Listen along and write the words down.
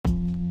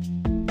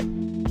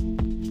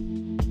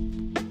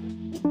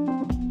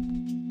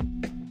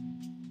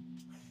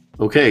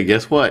Okay,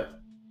 guess what?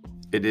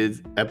 It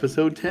is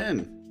episode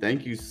 10.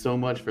 Thank you so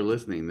much for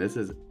listening. This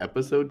is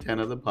episode 10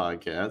 of the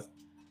podcast.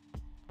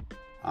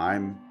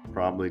 I'm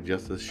probably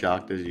just as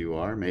shocked as you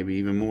are, maybe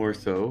even more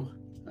so.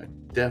 I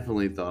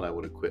definitely thought I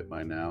would have quit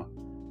by now.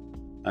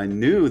 I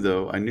knew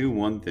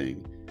one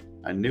thing.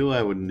 I knew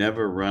I would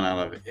never run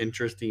out of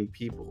interesting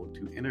people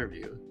to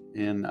interview,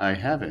 and I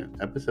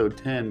haven't. Episode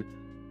 10,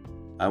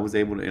 I was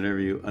able to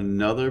interview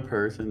another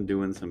person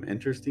doing some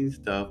interesting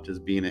stuff,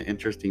 just being an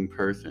interesting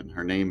person.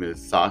 Her name is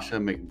Sasha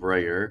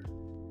McBrayer.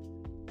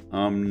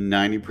 I'm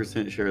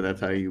 90% sure that's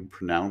how you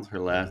pronounce her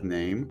last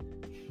name.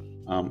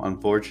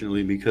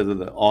 Unfortunately, because of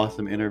the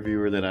awesome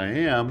interviewer that I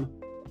am,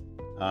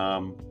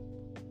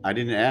 I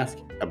didn't ask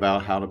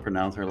about how to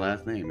pronounce her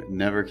last name. It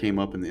never came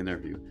up in the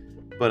interview.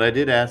 But I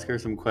did ask her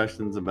some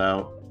questions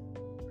about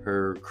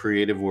her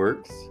creative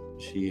works.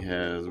 She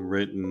has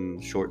written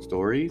short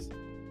stories.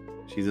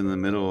 She's in the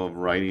middle of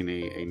writing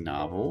a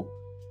novel.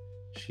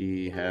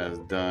 She has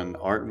done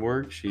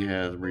artwork. She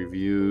has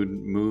reviewed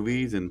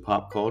movies and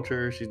pop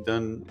culture. She's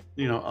done,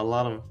 a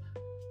lot of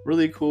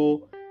really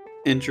cool,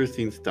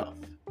 interesting stuff.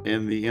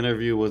 And the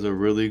interview was a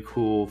really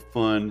cool,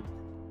 fun,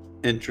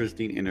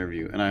 interesting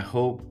interview. And I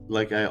hope,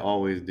 like I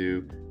always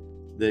do,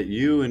 that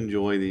you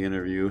enjoy the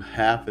interview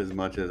half as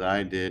much as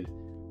I did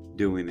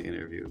doing the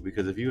interview.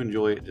 Because if you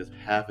enjoy it just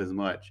half as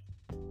much,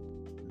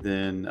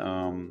 then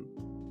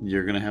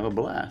you're going to have a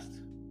blast.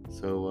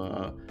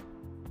 So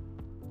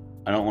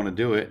I don't want to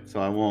do it,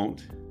 so I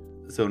won't.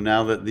 So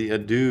now that the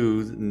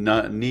adieus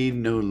need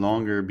no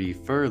longer be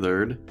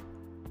furthered,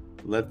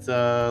 let's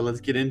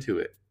get into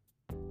it.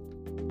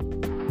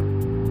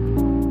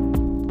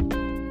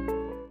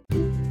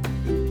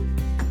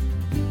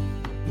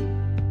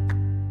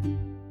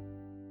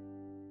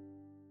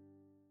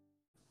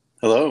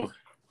 Hello.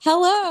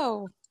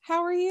 Hello.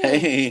 How are you?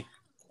 Hey,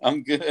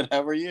 I'm good.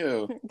 How are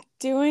you?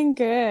 Doing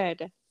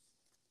good.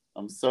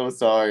 I'm so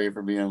sorry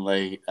for being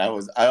late. I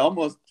was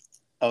almost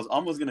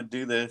gonna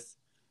do this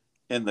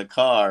in the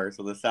car,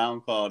 so the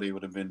sound quality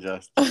would have been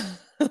just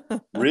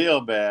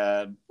real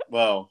bad.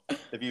 Well,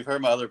 if you've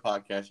heard my other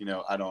podcast,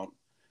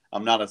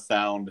 I'm not a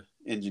sound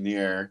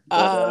engineer,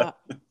 but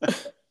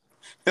it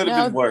would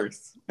have been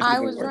worse. I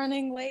was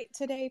running late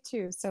today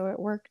too, so it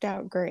worked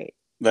out great.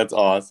 That's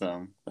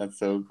awesome. That's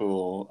so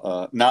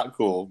cool. Not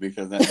cool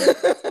because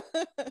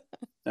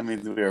that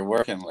means we were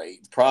working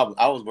late. Probably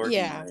I was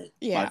working late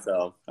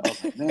myself. I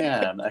was like,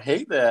 man, I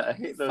hate that. I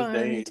hate those fun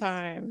days.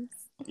 Times.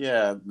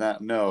 Yeah,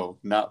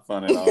 not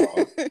fun at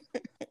all.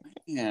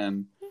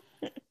 Man.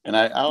 And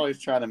I always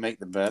try to make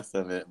the best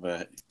of it,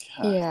 but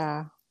God.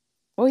 Yeah.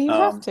 Well, you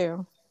have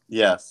to.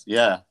 Yes,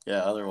 yeah.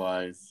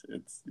 Otherwise,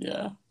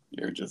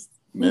 you're just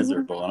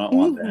miserable. Mm-hmm. I don't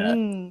want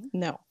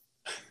that.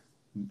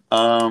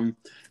 No.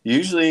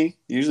 Usually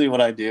what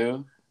I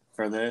do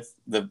for this,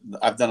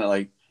 I've done it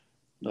like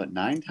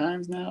 9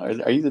 times now.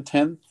 Are you the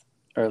 10th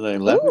or the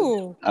 11th?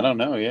 Ooh. I don't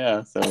know.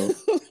 Yeah. So,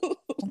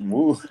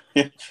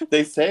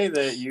 they say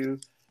that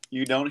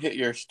you don't hit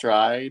your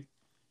stride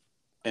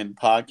in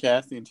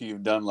podcasting until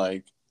you've done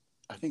like,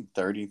 I think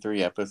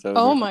 33 episodes.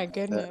 Oh my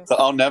goodness. So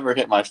I'll never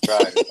hit my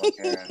stride.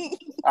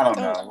 I don't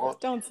know.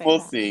 Don't say we'll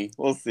that. see.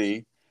 We'll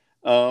see.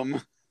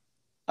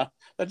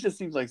 That just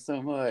seems like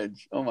so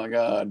much. Oh my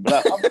God.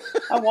 But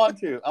I want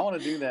to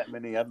do that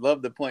many. I'd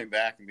love to point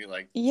back and be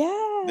like,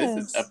 yes,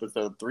 this is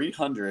episode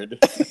 300.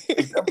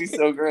 That'd be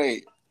so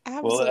great.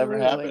 Absolutely. Will it ever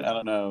happen? I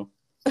don't know.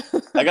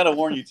 I got to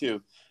warn you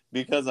too,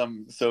 because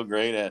I'm so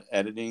great at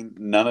editing,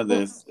 none of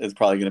this is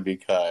probably going to be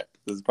cut.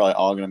 This is probably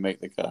all going to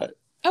make the cut.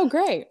 Oh,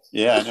 great.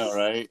 Yeah, I know,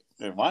 right?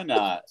 Why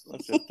not?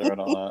 Let's just throw it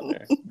all out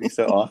there. It'd be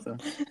so awesome.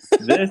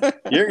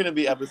 You're going to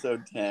be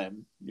episode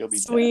 10. You'll be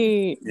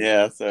sweet. 10.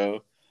 Yeah,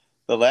 so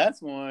the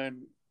last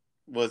one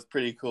was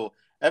pretty cool.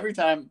 Every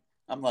time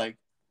I'm like,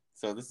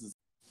 so this is...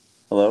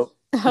 Hello?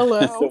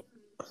 Hello.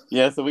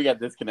 So we got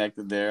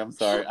disconnected there. I'm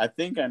sorry. I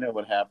think I know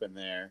what happened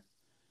there.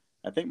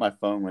 I think my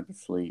phone went to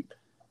sleep.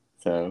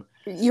 So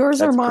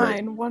yours or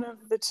mine, great. One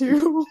of the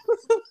two.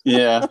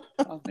 Yeah.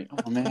 I was like,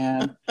 oh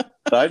man.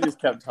 So I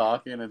just kept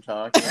talking and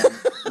talking.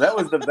 That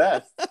was the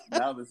best.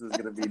 Now this is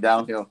going to be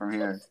downhill from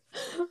here.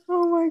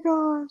 Oh my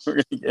gosh.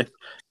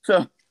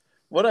 So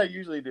what I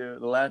usually do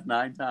the last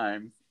 9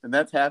 times, and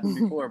that's happened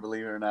before,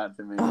 believe it or not,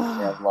 to me.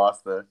 I've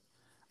lost the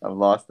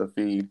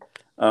feed.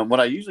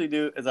 What I usually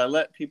do is I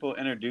let people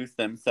introduce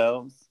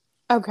themselves.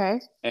 Okay.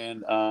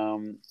 And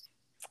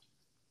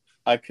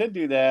I could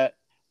do that,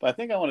 but I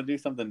think I want to do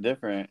something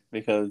different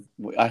because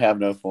I have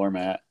no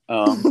format.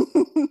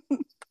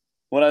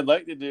 What I'd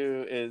like to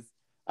do is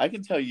I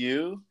can tell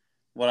you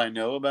what I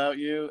know about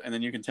you, and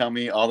then you can tell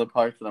me all the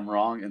parts that I'm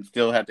wrong and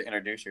still have to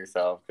introduce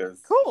yourself.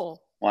 Because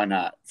cool. Why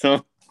not?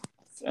 So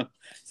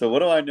what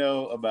do I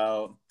know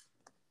about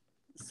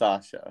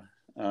Sasha?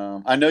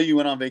 I know you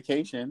went on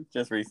vacation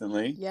just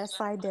recently.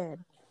 Yes, I did.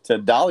 To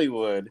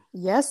Dollywood.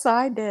 Yes,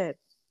 I did.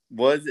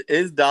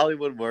 Is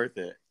Dollywood worth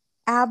it?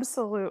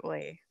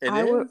 Absolutely.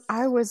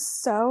 I was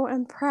so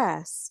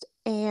impressed,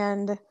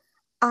 and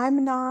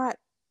I'm not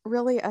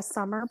really a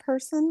summer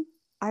person.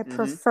 I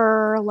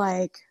prefer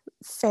like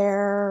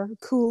fair,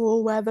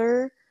 cool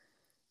weather.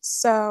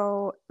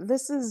 So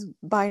this is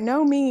by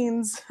no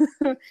means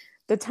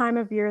the time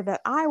of year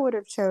that I would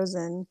have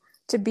chosen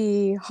to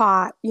be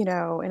hot, in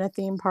a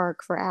theme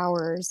park for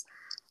hours.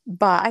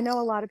 But I know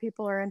a lot of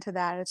people are into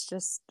that. It's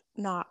just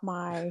not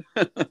my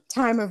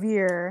time of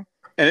year.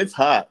 And it's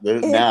hot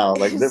It now.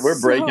 Like is we're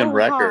breaking so hot.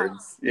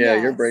 records. Yeah,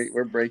 Yes.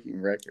 we're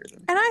breaking records.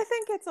 And I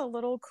think it's a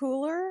little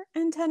cooler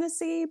in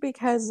Tennessee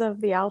because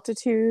of the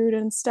altitude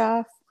and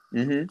stuff.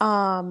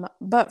 Mm-hmm.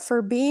 But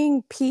for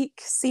being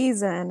peak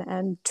season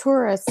and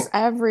tourists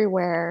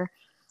everywhere,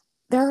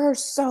 there are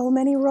so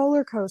many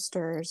roller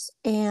coasters.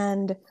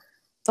 And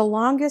the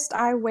longest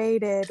I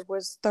waited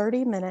was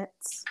 30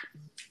 minutes.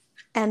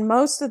 And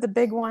most of the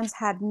big ones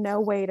had no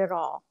wait at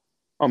all.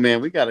 Oh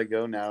man, we gotta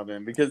go now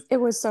then because It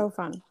was so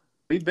fun.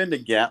 we've been to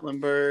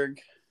Gatlinburg,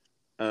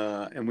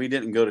 and we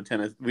didn't go to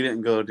tennis. We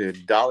didn't go to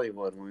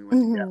Dollywood when we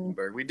went to Hmm.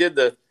 Gatlinburg. We did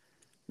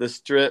the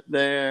strip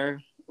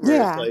there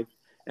where it's Yeah. like,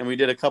 and we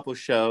did a couple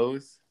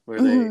shows where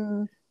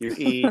Hmm. you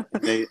eat.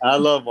 And I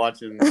love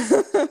watching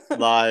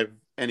live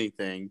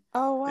anything,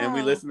 Oh, and we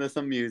wow. listened to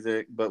some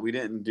music, but we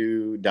didn't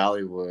do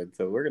Dollywood.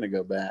 So we're gonna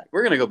go back.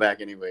 We're gonna go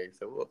back anyway.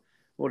 So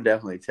we'll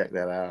definitely check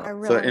that I out. So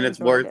really and it's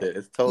enjoyed worth it. it.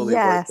 It's totally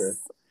Yes.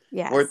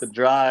 worth the Yes.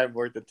 drive,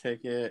 worth the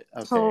ticket.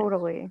 Okay,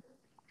 Totally.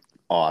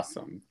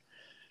 awesome.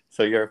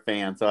 So you're a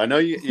fan. So I know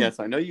you. Yes,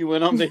 I know you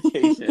went on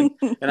vacation,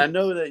 and I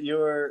know that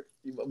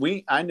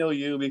I know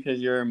you because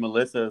you're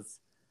Melissa's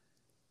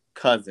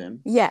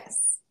cousin,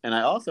 Yes. and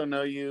I also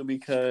know you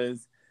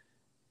because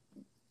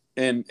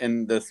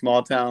in the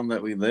small town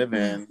that we live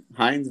in,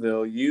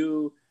 Hinesville,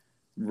 you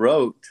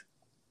wrote.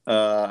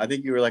 I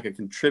think you were like a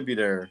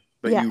contributor,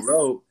 but you Yes.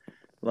 wrote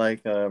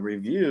like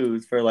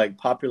reviews for like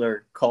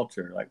popular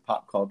culture, like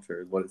pop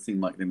culture, is what it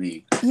seemed like to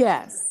me.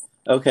 Yes.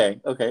 Okay.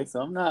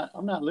 So I'm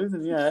not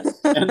losing yet,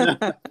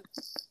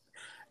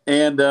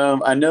 and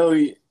I know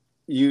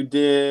you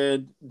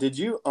did. Did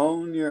you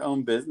own your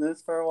own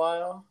business for a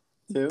while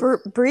too?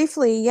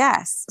 Briefly,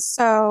 yes.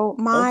 So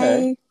Okay.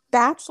 my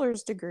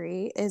bachelor's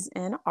degree is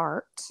in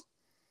art,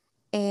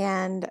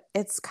 and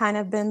it's kind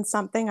of been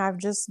something I've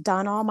just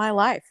done all my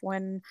life.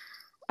 When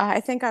I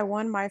think I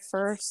won my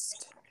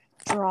first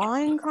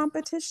drawing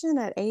competition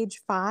at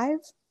age 5,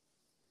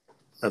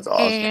 That's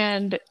awesome.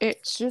 and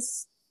it's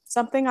just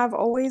something I've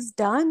always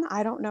done.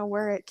 I don't know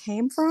where it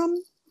came from,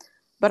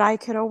 but I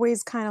could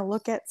always kind of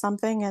look at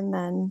something and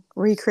then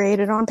recreate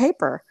it on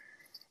paper.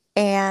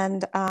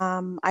 And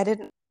I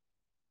didn't.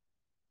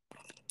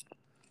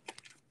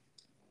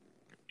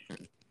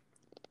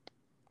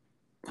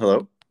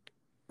 Hello.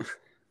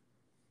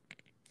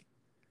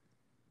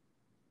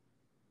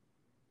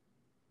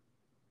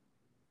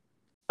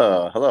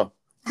 Hello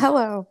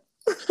Hello.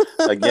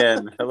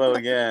 again. Hello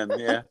again.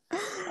 Yeah,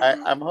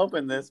 I'm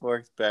hoping this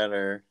works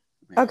better,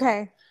 man.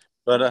 Okay.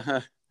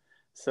 But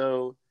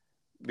so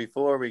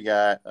before we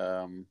got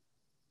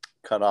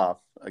cut off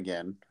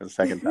again for the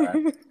second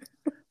time,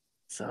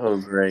 so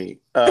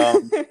great.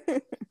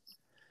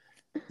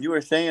 You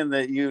were saying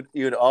that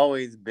you'd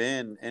always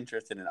been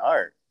interested in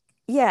art,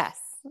 Yes.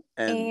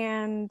 and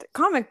And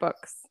comic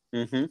books.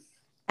 mm-hmm,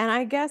 And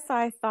I guess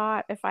I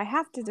thought if I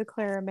have to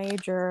declare a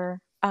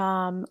major,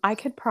 I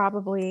could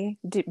probably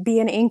be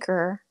an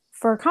inker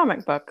for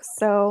comic books.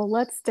 So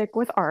let's stick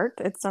with art.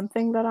 It's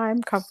something that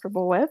I'm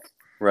comfortable with.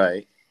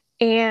 right.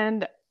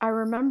 And I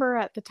remember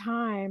at the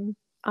time,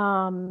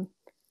 um,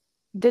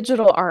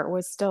 digital art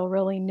was still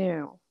really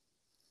new.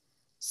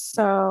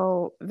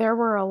 So there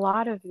were a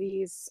lot of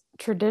these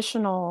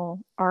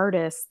traditional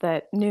artists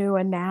that knew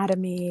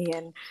anatomy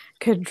and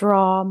could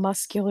draw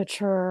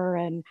musculature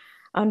and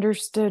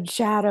understood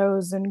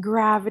shadows and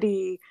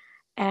gravity.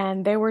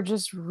 And they were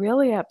just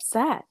really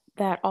upset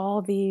that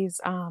all these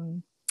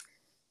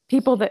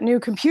people that knew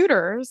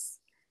computers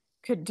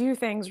could do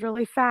things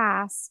really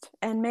fast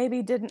and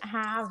maybe didn't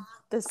have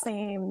the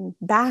same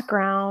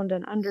background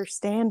and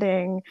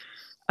understanding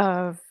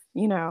of,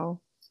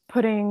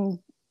 putting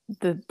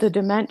the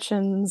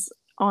dimensions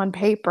on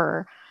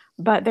paper.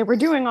 But they were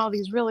doing all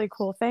these really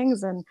cool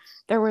things, and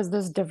there was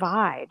this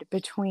divide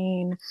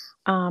between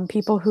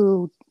people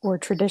who were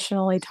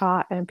traditionally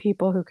taught and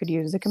people who could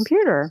use a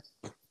computer.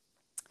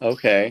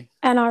 Okay.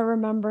 And I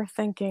remember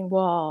thinking,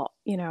 well,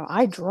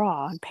 I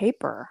draw on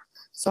paper,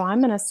 so I'm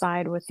going to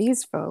side with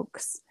these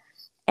folks.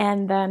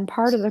 And then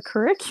part of the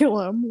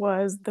curriculum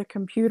was the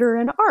computer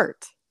and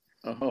art.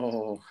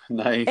 Oh,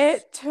 nice.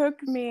 It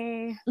took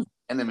me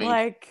Enemy.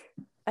 like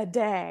a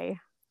day,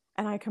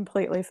 and I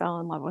completely fell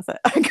in love with it.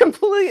 I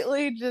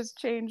completely just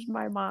changed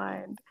my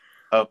mind.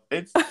 Oh,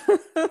 it's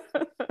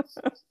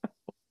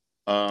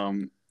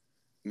um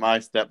my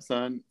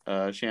stepson,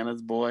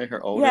 Shanna's boy,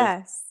 her oldest,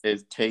 Yes.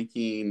 is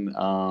taking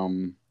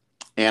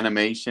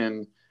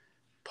animation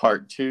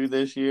part 2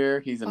 this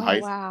year. He's in Oh, high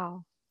school,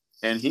 wow.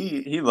 and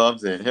he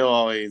loves it. He'll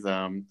always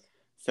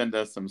send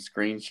us some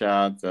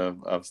screenshots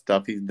of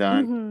stuff he's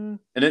done, Mm-hmm.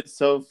 and it's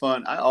so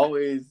fun. I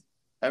always,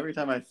 every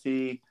time I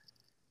see,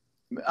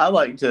 I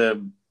like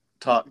to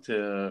talk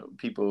to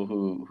people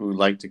who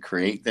like to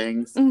create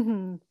things,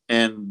 Mm-hmm.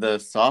 and the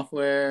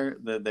software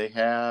that they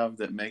have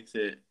that makes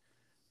it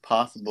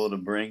possible to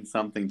bring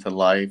something to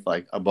life,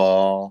 like a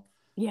ball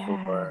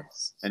or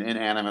Yes. an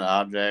inanimate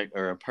object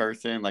or a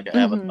person, like an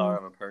Mm-hmm. avatar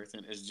of a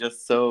person, is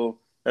just so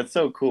that's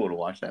so cool to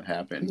watch that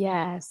happen.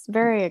 Yes.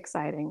 Very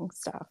exciting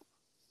stuff.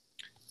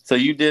 So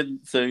you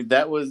did so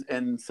that was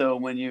and so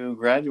when you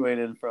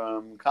graduated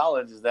from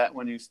college, is that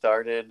when you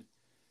started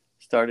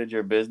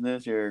your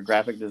business, your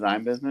graphic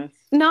design business?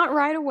 Not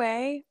right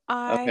away.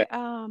 Okay.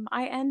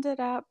 I ended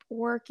up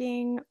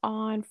working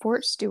on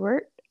Fort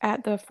Stewart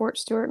at the Fort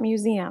Stewart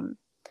Museum.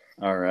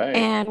 All right.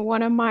 And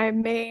one of my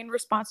main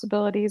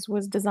responsibilities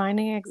was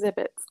designing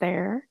exhibits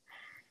there.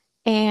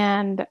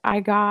 And I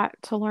got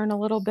to learn a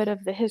little bit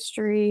of the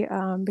history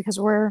because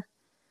we're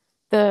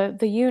the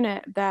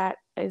unit that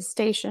is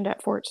stationed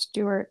at Fort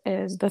Stewart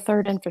is the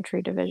 3rd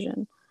Infantry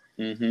Division.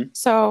 Mm-hmm.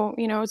 So,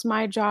 it's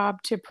my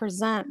job to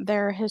present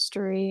their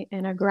history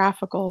in a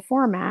graphical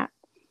format,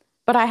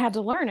 but I had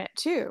to learn it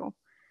too.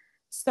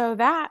 So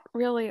that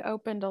really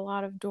opened a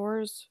lot of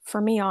doors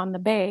for me on the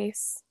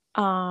base,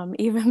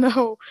 even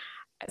though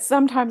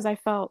sometimes I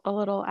felt a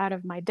little out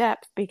of my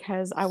depth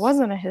because I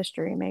wasn't a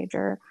history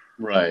major.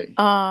 Right.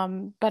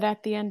 But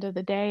at the end of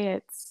the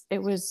day, it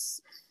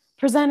was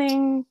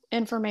presenting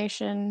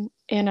information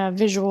in a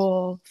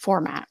visual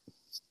format.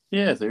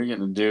 Yeah, so you're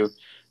getting to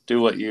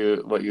do what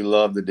you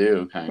love to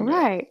do, kind of.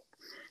 Right.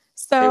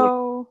 They would.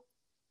 So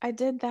I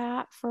did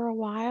that for a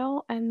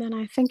while, and then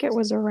I think it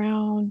was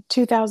around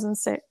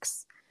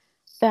 2006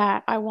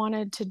 that I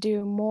wanted to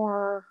do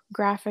more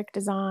graphic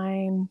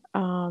design,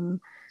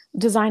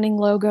 designing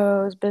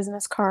logos,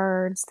 business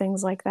cards,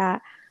 things like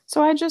that.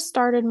 So I just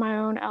started my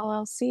own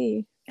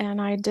LLC, and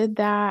I did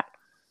that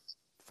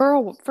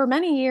for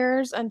many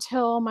years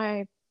until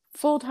my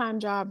full-time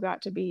job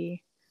got to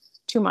be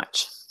too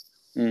much.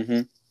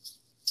 Mm-hmm.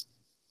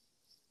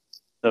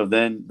 So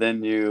then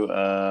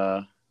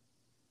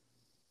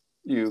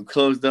you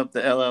closed up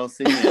the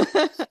LLC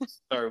and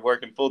started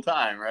working full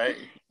time, right?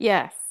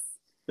 Yes.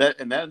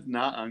 That's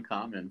not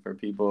uncommon for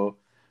people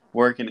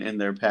working in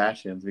their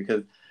passions,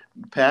 because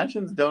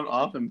passions don't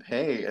often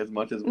pay as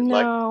much as we'd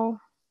like.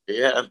 No.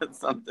 Yeah, that's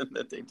something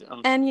that they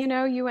don't. And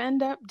you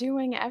end up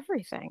doing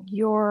everything.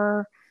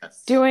 You're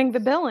Yes. doing the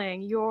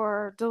billing,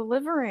 you're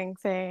delivering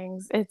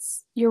things.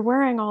 You're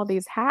wearing all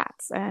these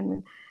hats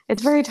and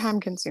it's very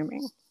time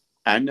consuming.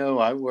 I know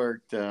I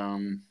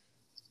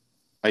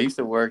used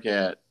to work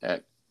at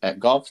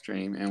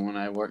Gulfstream, and when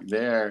I worked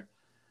there,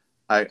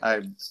 I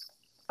I,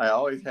 I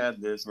always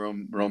had this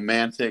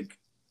romantic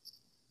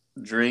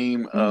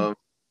dream Mm. of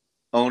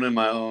owning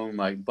my own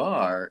like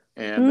bar,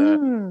 and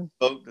Mm.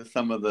 spoke to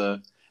some of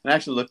the and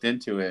actually looked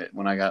into it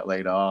when I got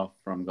laid off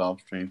from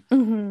Gulfstream.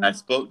 Hmm. I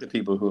spoke to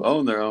people who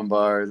own their own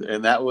bars,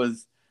 and that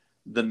was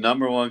the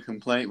number one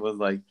complaint was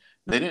like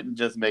they didn't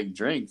just make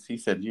drinks. He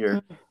said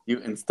you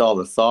install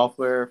the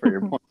software for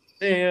your point of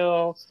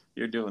sale,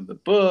 you're doing the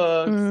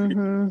books,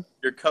 Hmm.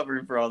 you're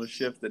covering for all the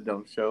shifts that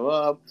don't show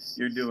up,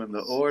 you're doing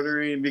the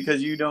ordering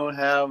because you don't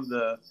have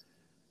the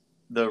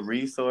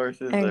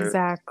resources or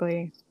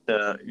Exactly.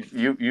 the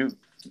you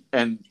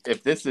and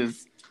if this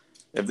is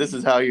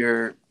how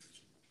you're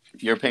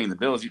paying the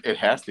bills, it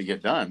has to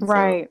get done. So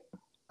Right.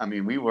 I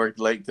mean, we worked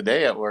late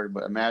today at work,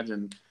 but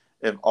imagine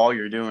if all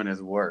you're doing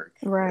is work.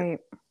 It Right.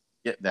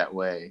 get that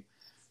way.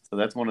 So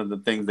that's one of the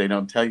things they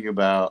don't tell you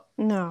about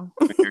No.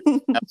 when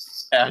you're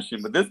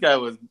passion. But this guy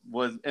was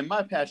and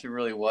my passion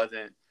really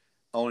wasn't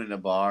owning a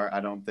bar. I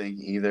don't think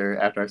either.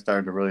 After I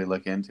started to really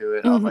look into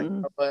it, I was like, Hmm.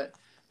 you know what?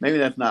 Maybe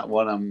that's not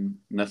what I'm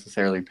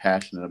necessarily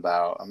passionate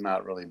about. I'm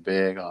not really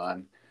big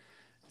on.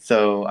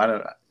 So I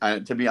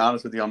don't. To be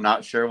honest with you, I'm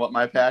not sure what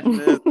my passion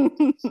is.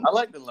 I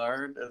like to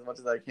learn as much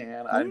as I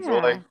can.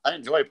 Yeah. I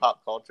enjoy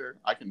pop culture.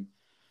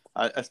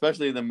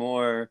 Especially the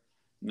more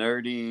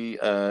nerdy,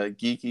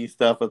 geeky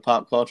stuff with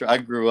pop culture. I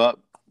grew up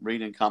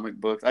reading comic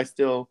books. I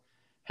still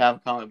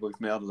have comic books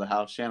mailed to the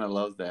house. Shanna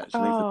loves that. She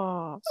thinks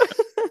Oh,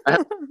 I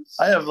have,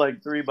 I have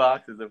like 3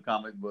 boxes of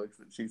comic books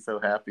that she's so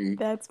happy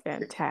that's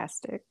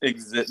fantastic. they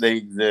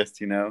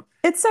exist.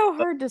 It's so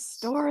hard to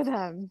store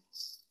them.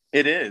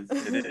 It is.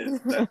 It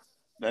is.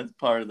 That's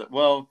part of the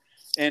well.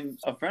 And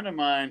a friend of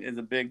mine is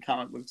a big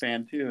comic book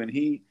fan too, and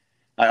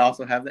I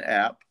also have the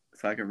app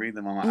so I can read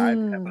them on my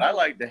iPad. But Mm, I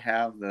like to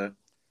have the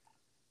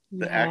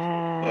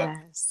actual book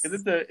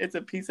because yes, it's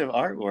a piece of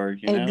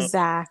artwork.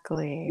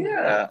 exactly.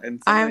 Yeah,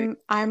 and so many.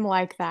 I'm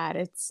like that.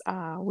 It's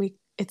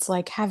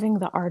like having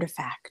the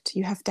artifact.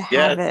 You have to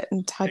have Yes, it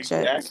and touch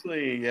it.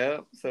 exactly. Yeah.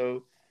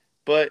 So,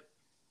 but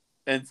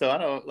and so I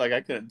don't like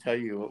I couldn't tell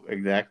you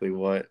exactly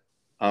what.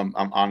 I'm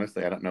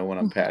honestly I don't know what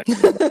I'm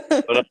passionate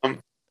about, but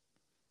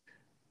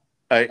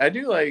I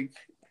do like,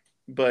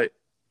 but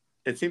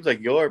it seems like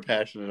you're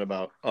passionate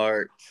about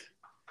art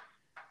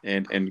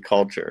and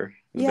culture.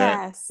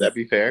 That Yes,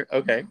 be fair?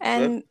 Okay, so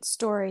that's and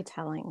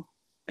storytelling.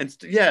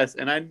 yes,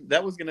 and I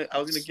was gonna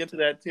get to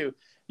that too.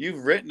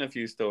 You've written a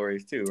few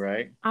stories too,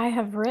 right? I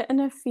have written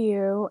a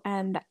few,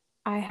 and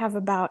I have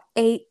about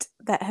 8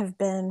 that have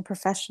been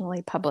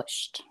professionally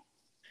published.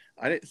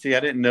 I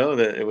didn't know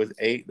that it was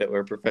 8 that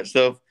were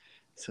professional.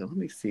 So let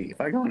me see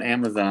if I go on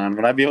Amazon,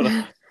 would I be able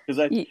to?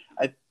 Because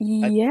I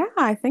Yeah,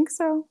 I think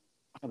so.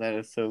 oh, that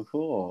is so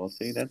cool.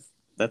 See, that's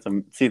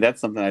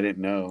something I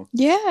didn't know.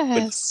 But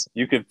Yes.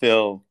 you could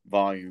fill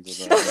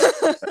volumes of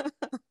those.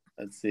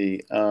 Let's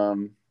see.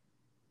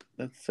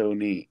 That's so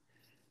neat.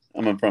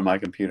 I'm in front of my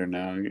computer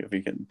now. If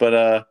we can,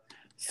 but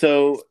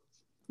so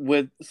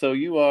so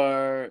you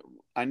are.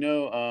 I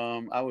know.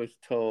 I was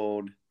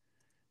told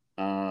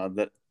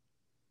that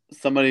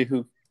somebody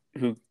who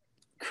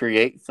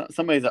creates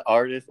somebody's an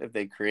artist if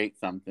they create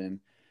something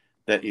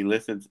that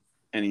elicits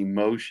an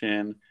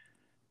emotion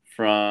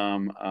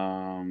from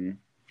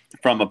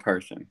a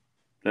person.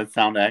 Does that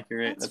sound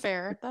accurate? That's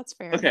fair. That's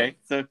fair. Okay.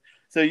 So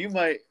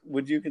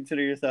would you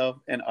consider yourself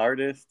an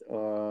artist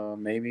or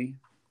maybe?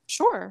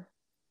 Sure.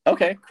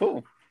 Okay,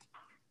 cool.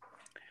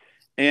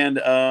 And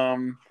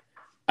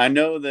I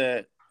know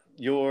that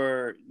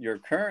you're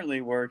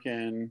currently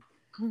working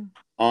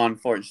on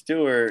Fort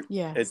Stewart.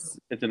 Yes.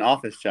 It's an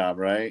office job,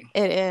 right?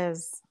 It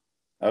is.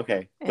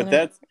 Okay. And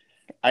But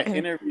I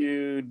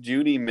interviewed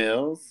Judy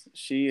Mills.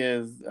 She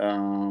is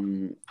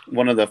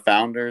one of the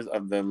founders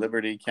of the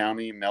Liberty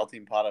County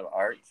Melting Pot of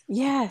Arts.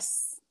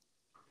 Yes.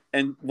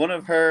 And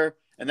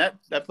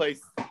that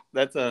place,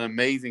 that's an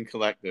amazing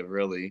collective,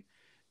 really.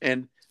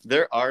 And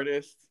they're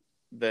artists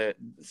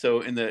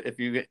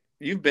if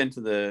you've been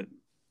to the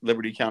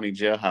Liberty County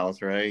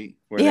jailhouse, right?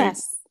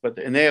 Yes.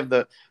 And they have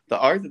the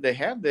art that they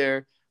have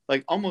there,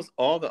 like almost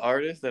all the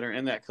artists that are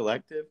in that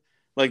collective,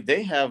 like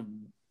they have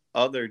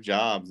other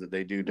jobs that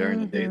they do during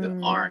the day that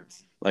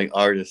aren't like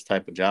artist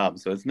type of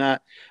jobs. So it's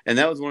not, and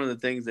that was one of the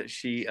things that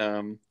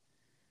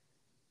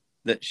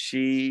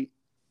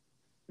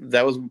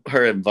that was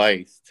her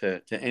advice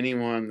to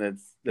anyone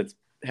that's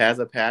has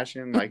a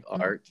passion like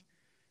art,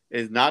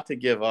 is not to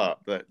give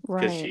up. But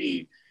because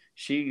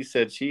she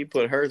said she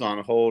put hers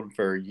on hold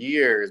for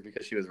years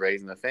because she was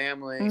raising a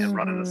family and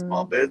running a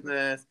small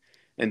business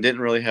and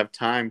didn't really have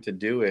time to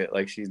do it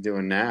like she's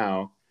doing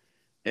now.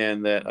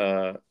 And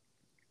that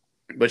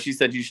but she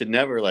said you should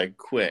never like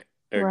quit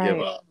or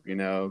give up,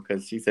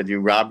 because she said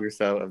you rob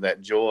yourself of that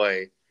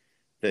joy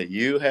that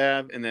you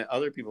have and that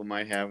other people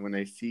might have when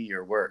they see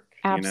your work.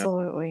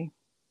 Absolutely.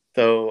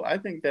 So I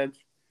think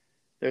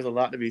there's a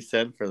lot to be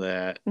said for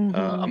that.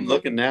 I'm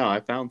looking now. I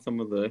found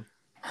some of the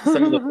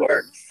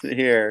works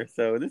here.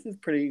 So this is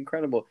pretty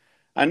incredible.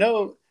 I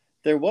know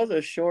there was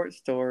a short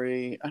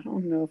story. I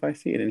don't know if I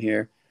see it in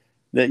here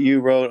that you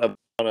wrote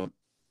about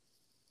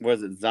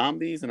was it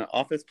zombies in an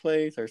office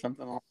place or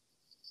something like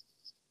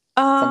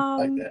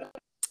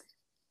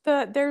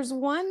that? There's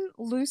one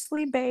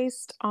loosely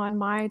based on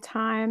my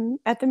time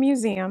at the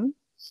museum,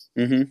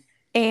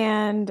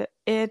 and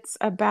it's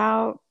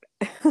about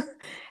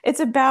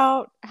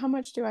how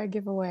much do I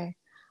give away?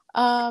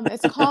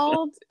 It's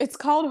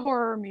called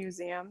Horror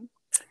Museum.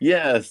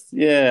 Yes,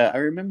 yeah, I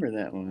remember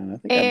that one. I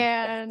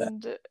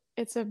think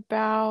it's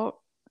about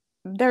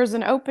there's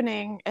an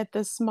opening at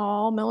this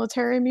small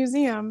military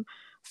museum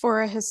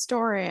for a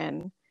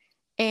historian,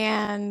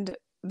 and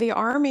the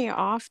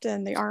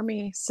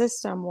army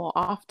system will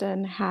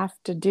often have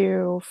to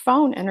do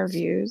phone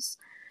interviews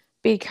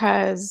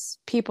because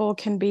people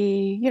can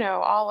be,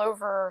 all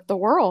over the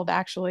world.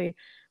 Actually,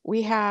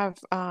 we have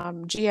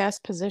GS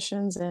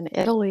positions in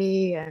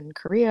Italy and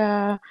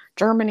Korea,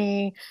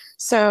 Germany.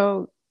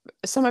 So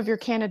some of your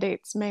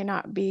candidates may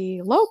not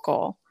be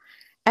local.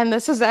 And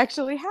this has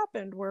actually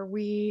happened where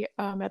we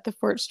at the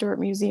Fort Stewart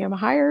Museum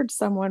hired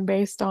someone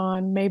based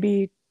on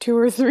maybe 2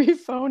 or 3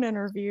 phone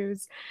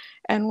interviews.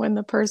 And when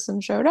the person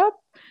showed up,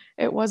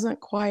 they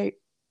weren't quite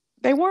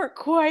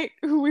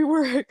who we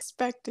were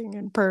expecting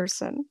in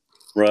person.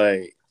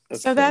 Right.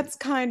 That's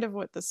kind of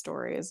what the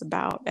story is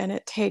about. And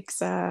it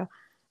takes a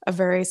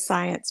very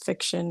science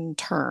fiction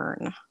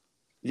turn.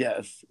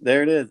 Yes,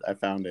 there it is. I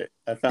found it.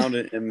 I found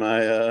it in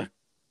my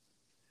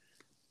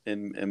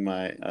in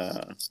my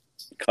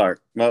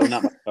cart. Well,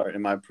 not my cart,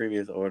 in my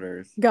previous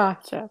orders.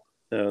 Gotcha.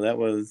 So that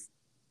was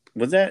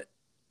that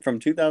from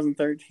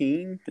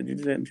 2013? Did you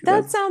do that in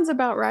 2000? That sounds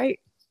about right.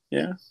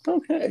 Yeah.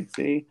 Okay.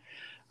 See,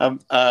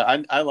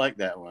 I like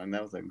that one.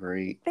 That was a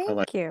great.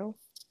 Thank you.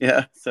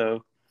 Yeah.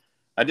 So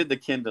I did the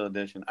Kindle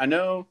edition. I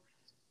know,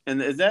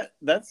 and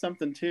that's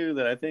something too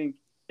that I think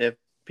if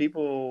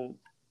people,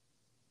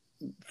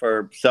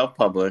 for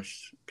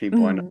self-published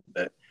people, I know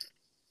that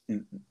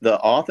the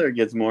author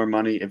gets more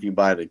money if you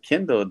buy the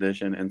Kindle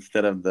edition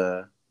instead of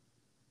the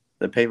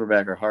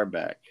paperback or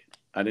hardback.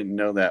 I didn't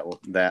know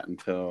that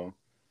until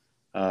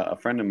a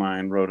friend of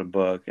mine wrote a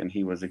book and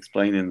he was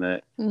explaining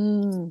that.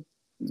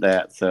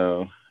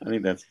 So I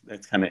think that's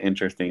kind of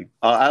interesting.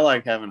 I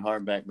like having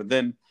hardback, but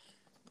then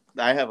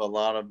I have a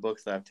lot of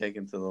books that I've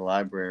taken to the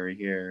library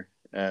here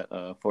at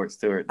Fort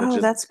Stewart.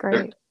 That's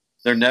great.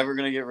 They're never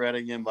going to get read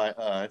again by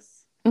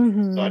us.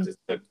 So I just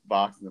took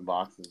boxes and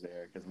boxes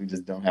there because we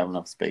just don't have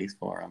enough space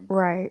for them.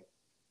 Right.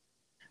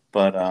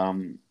 But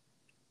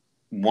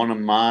one of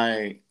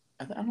my,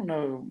 I don't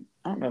know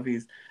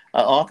if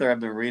An author I've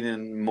been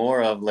reading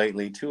more of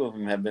lately, two of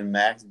them have been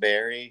Max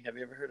Barry. Have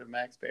you ever heard of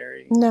Max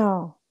Barry?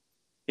 No.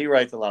 He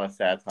writes a lot of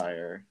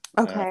satire,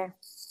 Okay.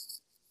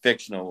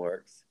 fictional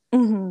works.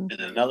 Mm-hmm.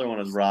 And another one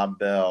is Rob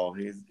Bell.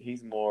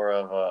 He's more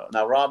of a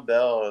now Rob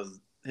Bell is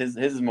his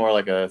is more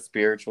like a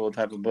spiritual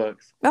type of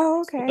books.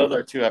 Oh, But okay. those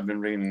are two I've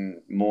been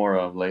reading more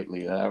of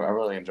lately. I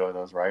really enjoy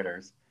those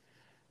writers.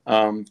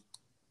 Um,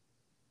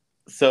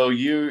 so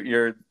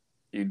you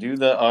do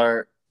the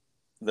art,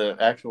 the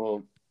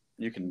actual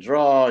you can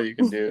draw, you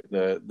can do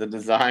the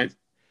design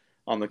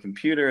on the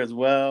computer as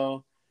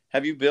well.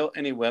 Have you built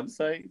any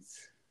websites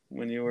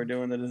when you were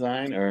doing the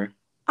design or?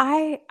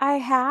 I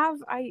have.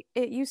 I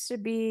It used to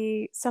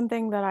be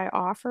something that I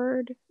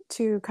offered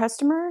to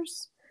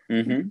customers.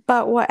 Mm-hmm.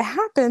 But what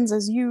happens,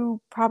 as you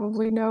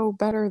probably know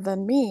better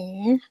than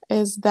me,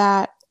 is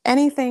that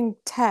anything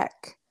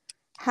tech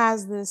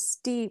has this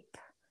steep,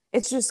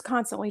 it's just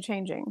constantly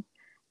changing.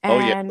 Oh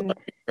yeah, the And learning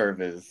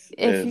curve is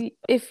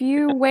if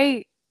you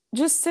wait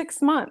just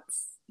 6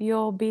 months,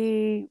 you'll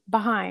be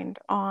behind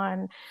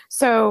on.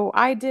 So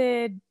I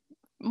did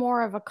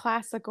more of a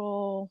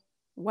classical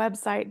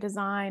website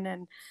design,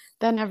 and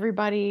then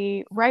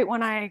everybody, right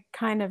when I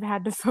kind of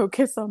had to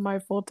focus on my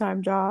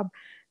full-time job,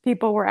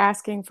 people were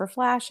asking for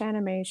Flash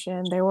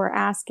animation. They were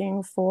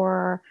asking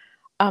for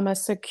a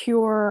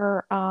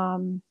secure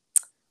online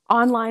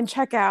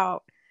checkout,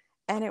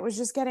 and it was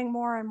just getting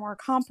more and more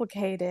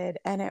complicated,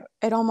 and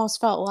it almost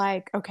felt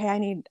like, okay, I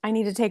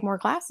need to take more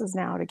classes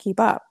now to keep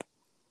up.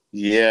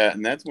 yeah,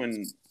 and that's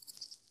when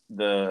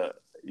the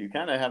you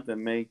kind of have to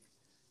make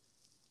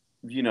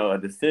a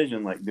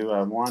decision like do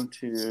I want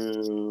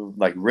to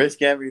like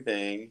risk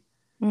everything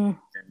Mm,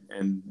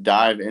 and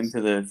dive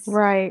into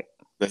right,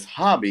 this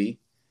hobby.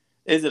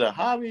 Is it a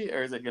hobby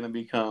or is it going to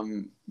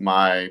become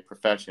my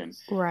profession?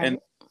 And right.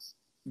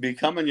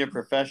 becoming your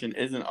profession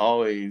isn't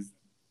always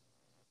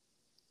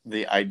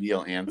the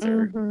ideal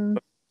answer. Hmm.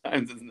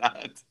 Sometimes it's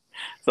not.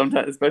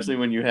 Sometimes, especially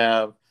when you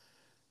have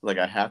like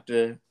I have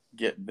to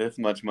get this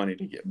much money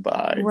to get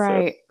by. So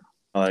Right.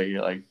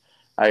 like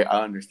I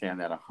understand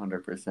that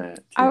 100%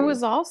 I too.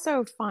 was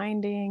also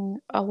finding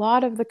a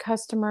lot of the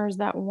customers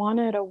that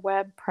wanted a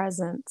web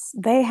presence,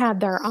 they had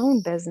their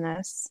own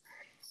business,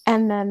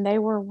 and then they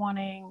were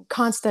wanting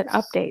constant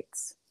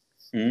updates.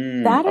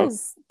 Okay.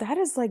 That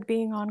is like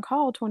being on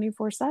call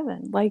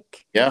 24/7.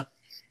 Like Yeah.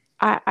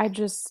 I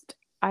just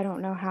I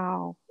don't know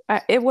how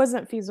it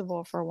wasn't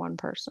feasible for one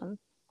person.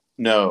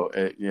 No,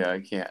 yeah,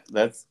 I can't.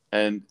 That's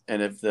and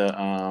if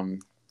the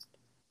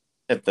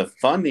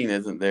funding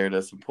isn't there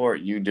to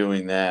support you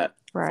doing that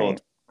full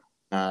Right.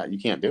 time, you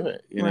can't do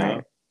it.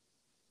 Right.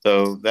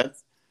 So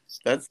that's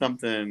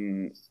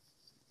something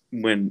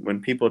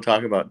when people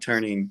talk about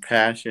turning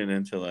passion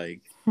into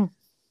like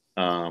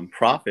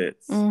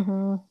profits,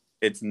 Mm-hmm.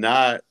 it's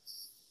not.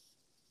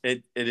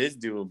 It is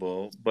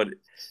doable, but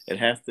it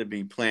has to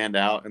be planned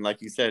out. And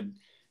like you said,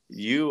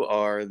 you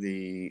are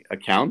the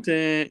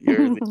accountant.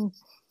 You're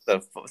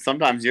the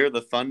sometimes you're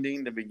the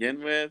funding to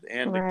begin with,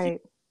 and to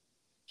Right.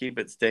 keep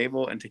it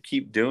stable and to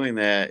keep doing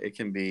that, it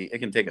can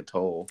take a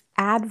toll.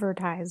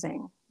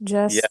 Advertising,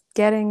 Yeah, just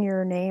getting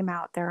your name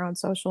out there on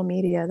social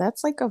media,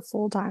 that's like a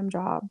full-time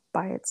job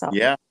by itself.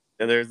 yeah.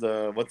 And there's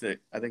a what's it?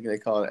 I think they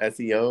call it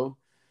SEO.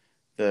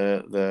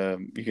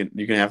 The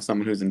you can have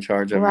someone who's in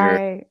charge of your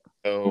Right.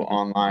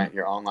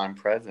 your online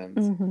presence.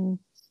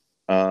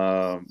 Mm-hmm.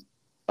 Um,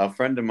 a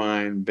friend of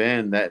mine,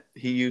 Ben, that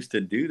he used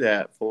to do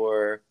that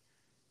for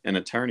an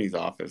attorney's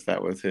office.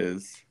 That was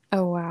his.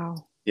 Oh,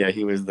 wow. Yeah,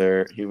 he was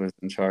there. He was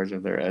in charge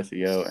of their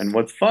SEO. And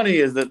what's funny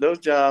is that those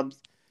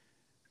jobs,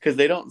 because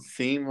they don't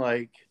seem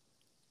like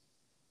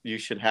you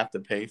should have to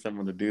pay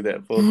someone to do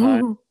that full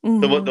time. So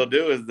what Mm-hmm. they'll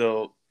do is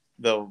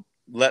they'll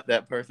let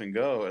that person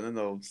go, and then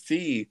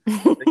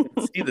they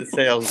can see the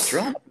sales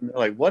drop, and they're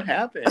like, "What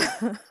happened?"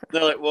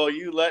 They're like, "Well,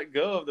 you let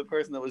go of the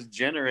person that was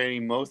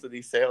generating most of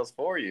these sales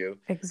for you.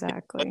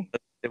 Exactly.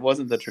 It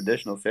wasn't the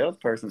traditional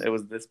salesperson. It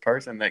was this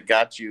person that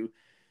got you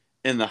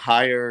in the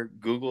higher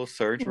Google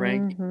search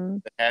ranking, Mm-hmm.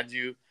 that had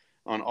you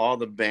on all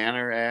the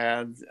banner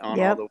ads on all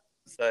Yep. the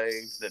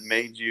websites, that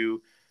made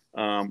you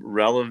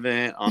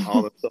relevant on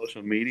all the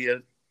social media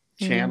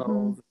Mm-hmm.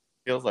 channels. It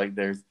feels like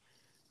there's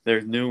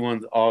new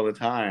ones all the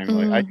time.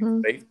 Like I use Mm-hmm.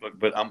 Facebook,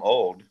 but I'm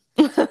old,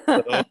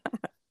 so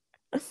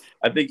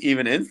I think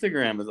even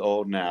Instagram is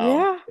old now.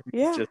 Yeah, It's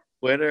yeah. just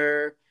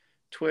Twitter,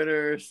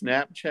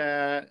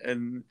 Snapchat,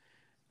 and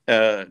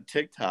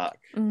TikTok.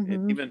 And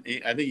Mm-hmm. even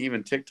I think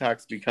even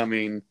TikTok's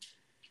becoming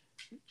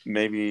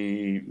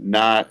maybe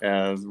not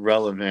as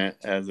relevant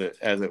as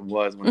it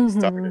was when it Mm-hmm.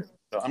 started.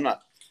 So I'm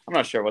not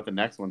sure what the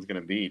next one's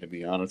going to be. To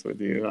be honest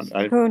with you,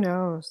 Who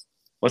knows?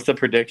 what's the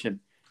prediction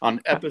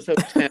on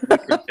episode 10? We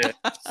predict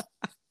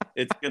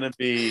it's going to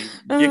be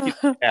Yiki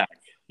Yak.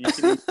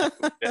 Yiki Yak will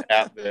be the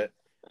app that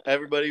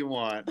everybody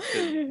wants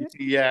because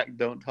Yiki Yak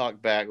don't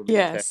talk back will be the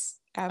tag. Yes,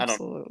 I don't.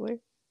 absolutely.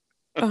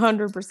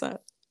 100%.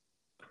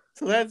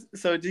 So that's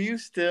so. Do you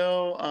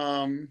still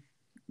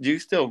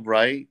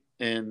write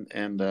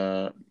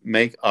and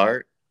make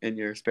art in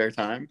your spare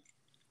time?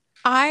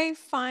 I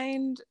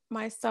find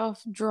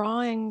myself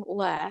drawing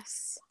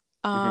less,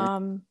 Hmm.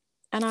 um,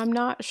 and I'm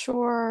not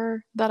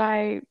sure that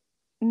I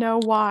know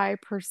why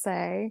per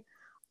se,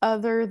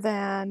 other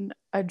than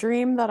a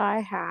dream that I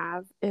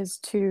have is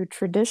to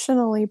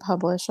traditionally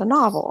publish a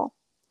novel.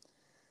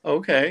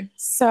 Okay.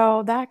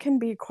 So that can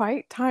be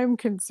quite time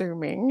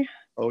consuming.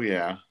 Oh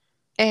yeah.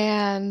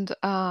 And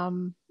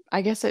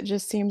I guess it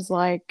just seems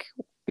like,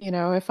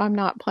 if I'm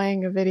not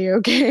playing a video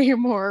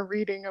game or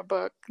reading a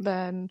book,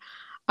 then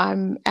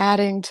I'm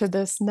adding to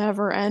this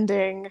never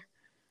ending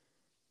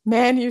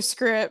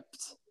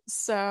manuscript.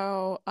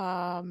 So,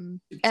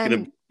 It's gonna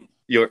and be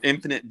your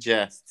infinite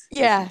jest. This is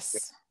your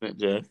yes, infinite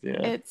jest.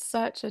 Yeah. it's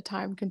such a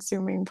time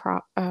consuming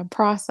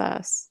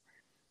process.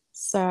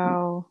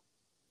 So,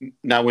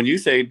 Now, when you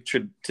say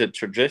to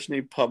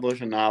traditionally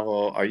publish a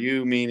novel, are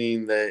you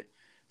meaning that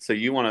so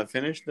you want to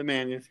finish the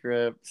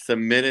manuscript,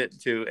 submit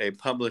it to a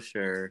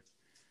publisher,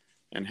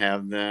 and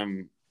have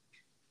them?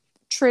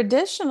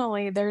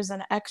 traditionally, there's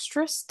an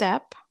extra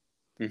step.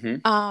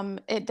 Hmm.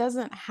 It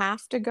doesn't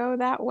have to go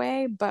that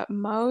way, but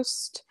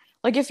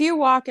like if you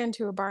walk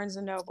into a Barnes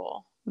and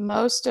Noble,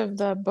 most of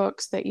the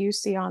books that you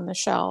see on the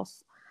shelf,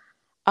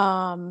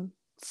 um,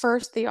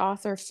 first the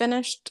author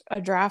finished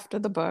a draft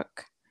of the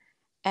book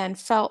and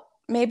felt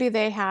maybe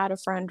they had a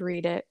friend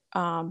read it,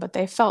 but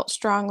they felt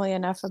strongly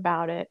enough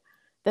about it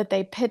that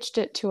they pitched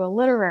it to a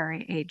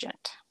literary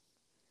agent.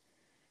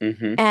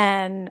 Hmm.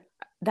 And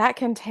that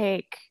can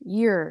take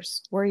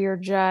years where you're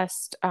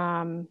just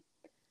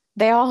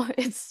they all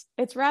it's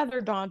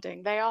rather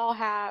daunting.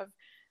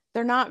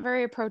 They're not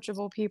very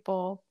approachable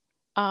people,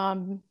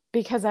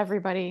 because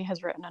everybody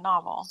has written a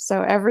novel,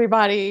 so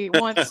everybody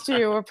wants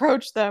to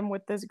approach them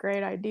with this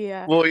great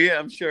idea. Well, yeah,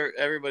 I'm sure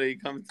everybody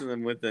comes to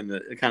them with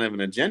a kind of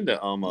an agenda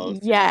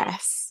almost, you know.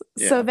 Yes.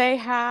 So Yeah. they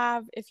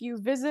have, if you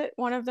visit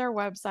one of their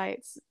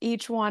websites,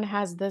 each one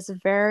has this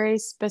very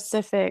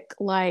specific,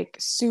 like,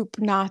 soup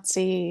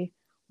Nazi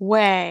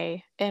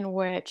way in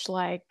which,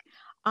 like,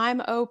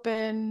 I'm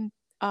open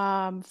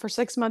for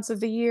 6 months of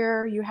the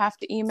year. You have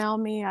to email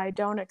me. I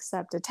don't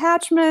accept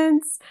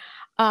attachments.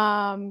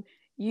 Um,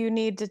 you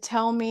need to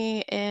tell me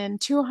in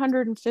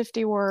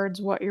 250 words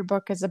what your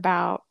book is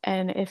about.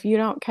 And if you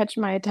don't catch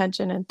my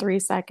attention in 3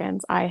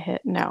 seconds, I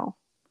hit no.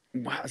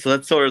 Wow. So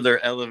that's sort of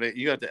their elevate.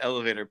 You have to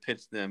elevator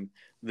pitch them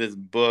this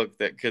book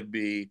that could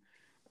be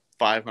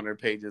 500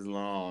 pages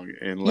long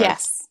in less.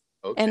 Yes,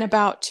 in Okay.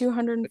 about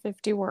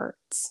 250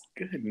 words.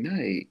 Good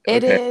night.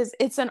 It Okay. is,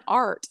 it's an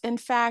art. In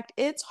fact,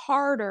 it's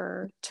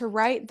harder to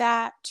write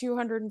that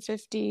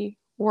 250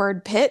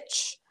 word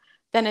pitch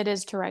than it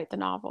is to write the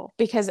novel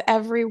because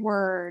every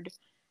word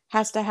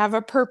has to have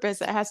a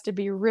purpose. It has to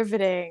be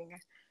riveting.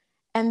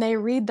 And they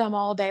read them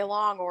all day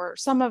long, or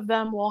some of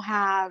them will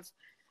have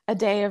a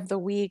day of the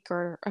week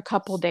or a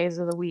couple days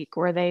of the week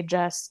where they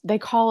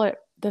call it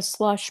the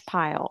slush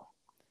pile,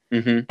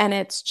 Hmm. and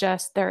it's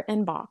just their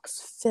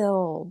inbox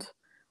filled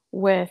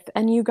with,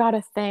 and you got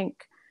to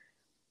think,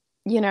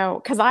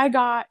 because I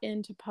got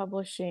into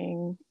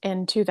publishing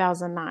in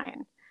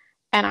 2009,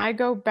 and I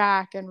go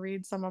back and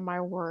read some of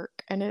my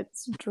work and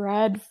it's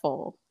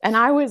dreadful, and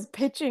I was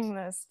pitching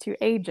this to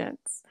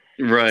agents,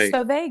 Right.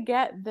 so they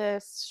get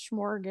this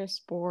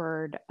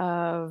smorgasbord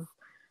of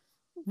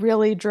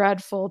really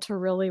dreadful to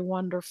really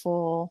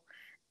wonderful,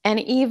 and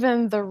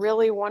even the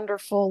really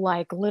wonderful,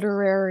 like,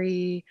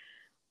 literary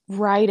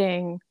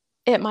writing,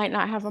 it might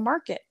not have a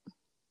market.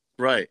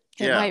 Right.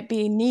 It Yeah. might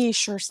be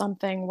niche or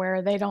something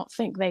where they don't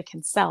think they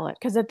can sell it.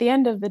 Because at the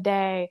end of the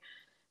day,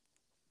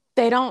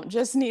 they don't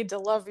just need to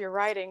love your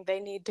writing. They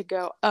need to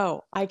go,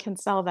 oh, I can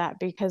sell that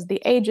because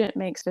the agent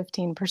makes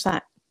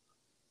 15%.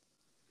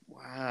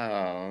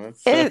 Wow.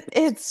 That's so.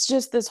 It's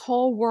just this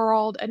whole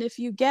world. And if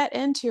you get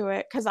into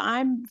it, because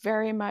I'm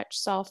very much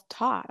self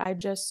taught, I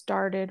just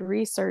started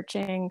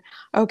researching,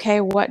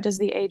 okay, what does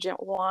the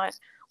agent want?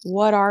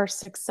 What are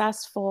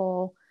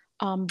successful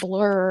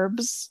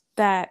blurbs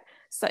that,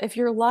 so if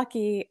you're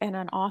lucky and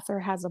an author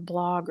has a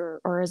blog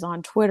or is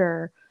on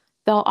Twitter,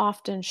 they'll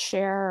often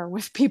share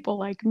with people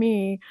like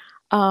me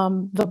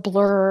the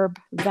blurb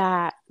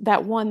that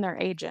won their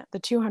agent, the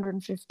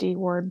 250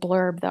 word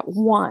blurb that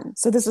won.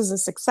 So this is a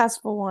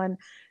successful one.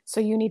 So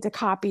you need to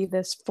copy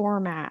this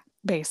format,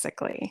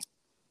 basically.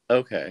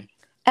 Okay.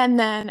 And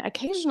then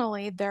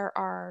occasionally there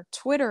are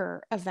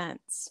Twitter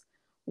events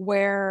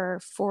where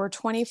for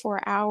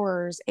 24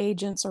 hours,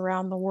 agents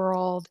around the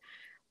world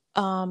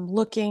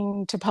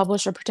looking to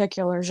publish a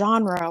particular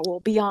genre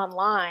will be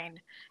online,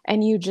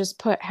 and you just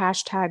put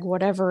hashtag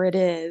whatever it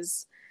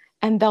is,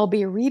 and they'll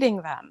be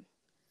reading them.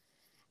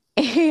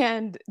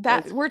 And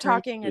that That's we're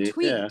talking a crazy.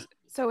 Yeah. tweet.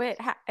 So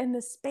in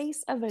the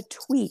space of a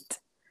tweet,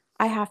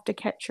 I have to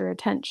catch your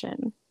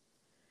attention.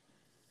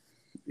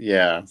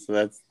 Yeah. So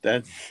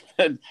that's.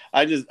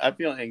 I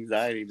feel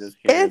anxiety just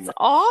hearing It's that.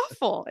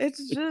 awful.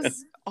 It's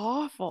just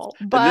awful.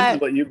 And this is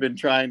But what you've been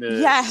trying to. This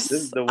is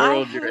yes, the I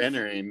world you're have,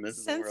 entering. This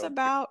is the since world.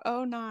 about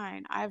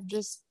 '09. I've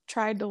just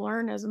tried to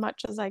learn as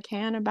much as I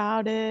can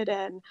about it.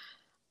 And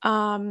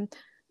um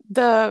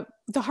the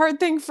hard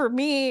thing for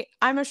me,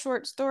 I'm a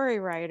short story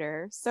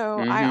writer, so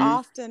I Mm-hmm.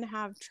 often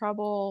have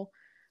trouble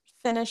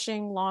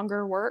finishing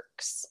longer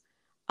works.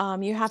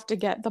 You have to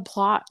get the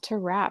plot to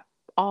wrap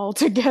all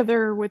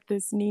together with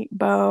this neat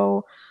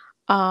bow.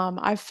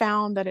 I've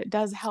found that it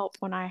does help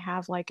when I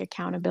have like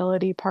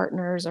accountability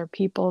partners or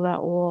people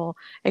that will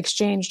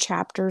exchange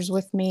chapters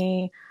with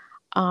me.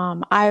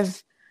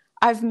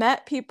 I've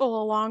met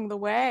people along the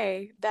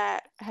way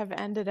that have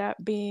ended up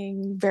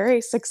being very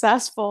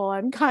successful,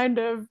 and kind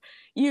of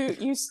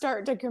you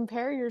start to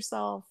compare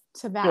yourself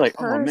to You're that like,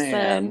 oh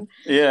man, person.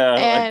 yeah,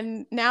 like,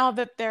 And now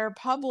that they're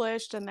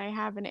published and they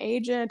have an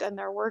agent and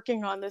they're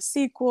working on the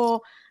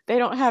sequel, they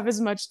don't have as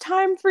much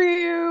time for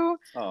you.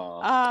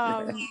 oh,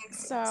 yeah.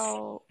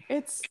 So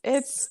it's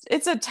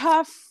a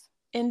tough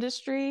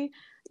industry.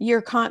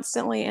 You're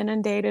constantly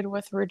inundated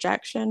with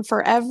rejection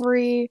for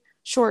every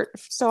short.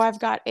 So I've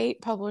got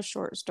 8 published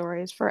short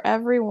stories. For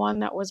every one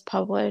that was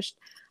published,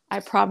 I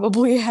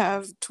probably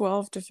have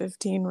 12 to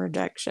 15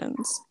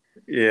 rejections.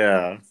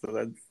 Yeah. So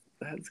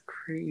that's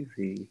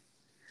crazy.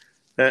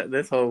 That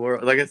this whole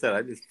world, like I said,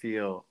 I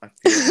feel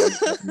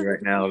anxiety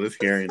right now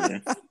just hearing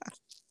this.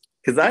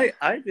 Because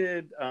I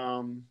did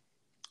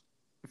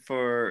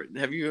for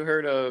have you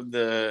heard of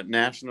the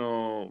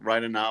National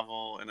Write a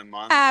Novel in a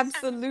Month?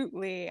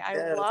 Absolutely. I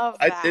Yes, love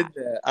I that. did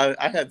that.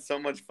 I had so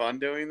much fun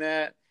doing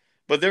that,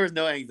 but there was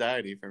no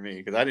anxiety for me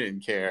because I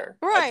didn't care.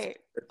 I just Right.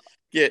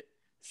 get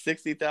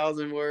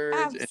 60,000 words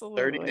in 30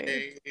 Absolutely.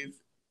 days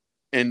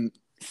in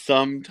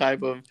some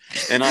type of,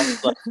 and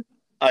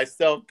I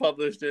self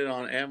published it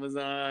on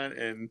Amazon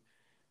and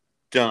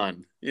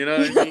done. You know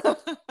what I mean?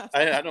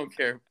 I don't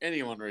care if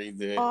anyone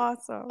reads it.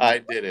 Awesome. I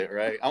did it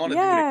right. I want to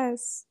do it again.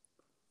 Yes.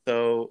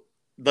 So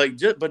like,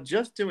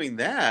 just doing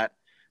that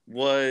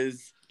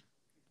was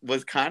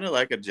kind of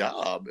like a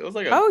job. It was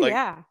like Oh, like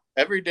yeah.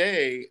 every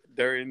day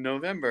during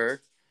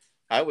November,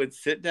 I would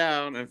sit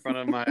down in front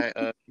of my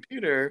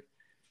computer,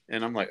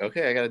 and I'm like,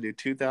 okay, I got to do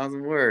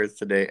 2,000 words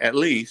today at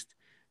least.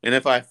 And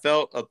if I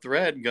felt a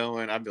thread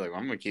going, I'd be like, well,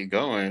 I'm gonna keep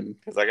going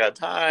because I got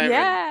time, and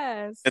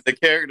Yes. the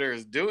character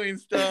is doing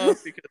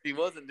stuff because he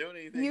wasn't doing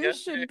anything You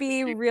yesterday. should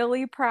be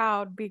really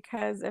proud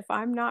because if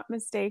I'm not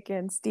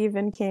mistaken,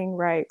 Stephen King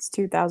writes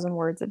 2,000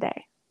 words a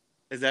day.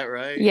 Is that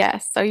right?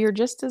 Yes, so you're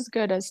just as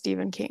good as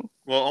Stephen King.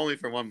 Well, only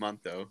for 1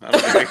 month though. I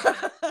don't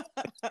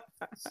think.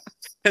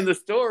 And the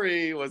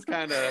story was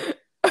kind of,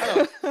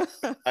 I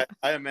don't.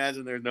 I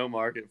imagine there's no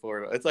market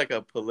for it. It's like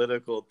a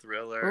political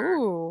thriller.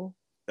 Ooh,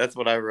 That's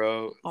what I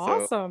wrote. So,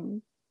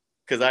 awesome.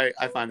 because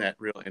I find that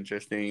real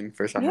interesting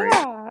for some reason.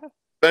 Yeah.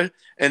 But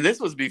and this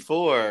was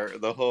before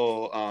the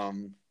whole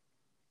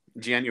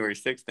January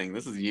 6th thing.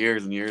 This is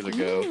years and years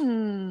ago.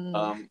 Mm,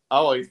 I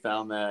always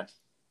found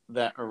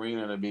that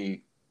arena to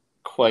be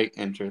quite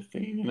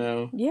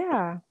interesting,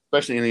 yeah.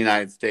 especially in the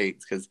United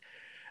States, because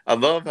I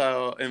love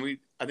how, and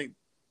I think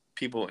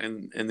people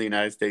in the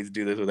United States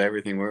do this with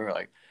everything. We're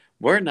like,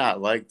 we're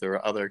not like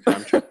the other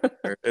countries,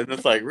 and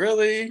it's like,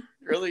 really,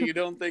 you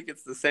don't think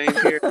it's the same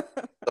here,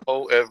 the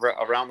whole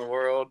around the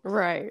world?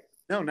 Right.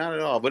 No, not at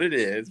all. But it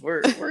is.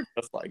 We're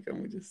just like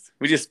them.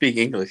 We just speak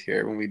English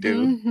here when we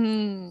do.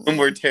 Mm-hmm. When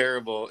we're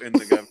terrible in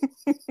the government,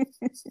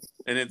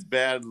 and it's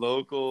bad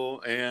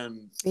local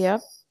and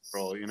Yep.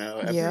 federal,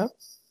 every. Yep.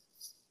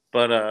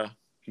 But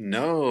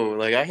no,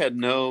 like I had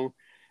no.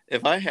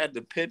 If I had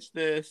to pitch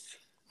this,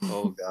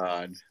 oh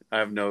God, I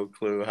have no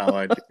clue how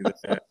I do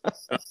that.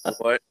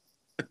 What?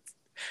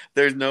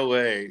 There's no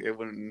way it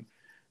wouldn't.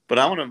 But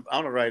I want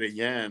to write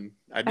again.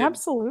 I did.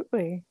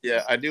 Absolutely.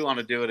 Yeah, I do want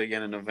to do it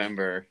again in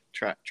November.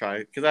 Try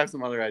because I have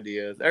some other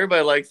ideas.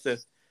 Everybody likes to,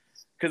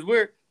 because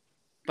we're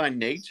by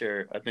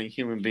nature, I think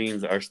human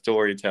beings are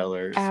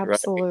storytellers, right?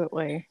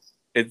 Absolutely.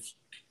 It's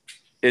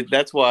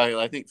That's why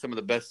I think some of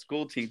the best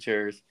school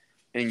teachers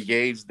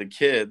engage the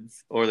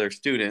kids or their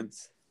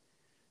students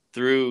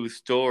through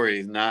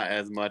stories, not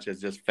as much as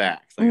just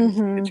facts. Like if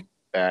Mm-hmm. it's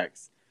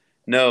facts,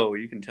 no,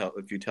 you can tell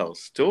if you tell a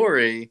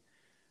story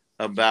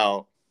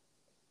about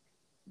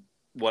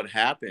what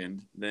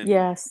happened, then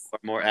Yes. are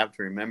more apt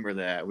to remember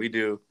that. We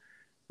do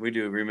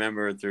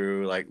remember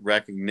through like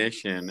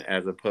recognition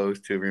as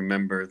opposed to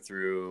remember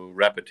through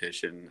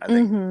repetition. I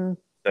think Mm-hmm.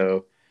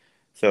 so.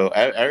 So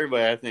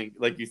everybody, I think,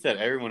 like you said,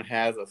 everyone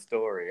has a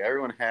story.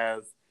 Everyone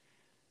has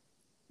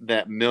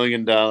that $1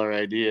 million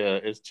idea.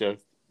 It's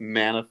just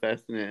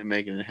manifesting it and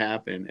making it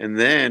happen. And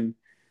then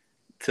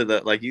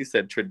like you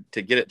said,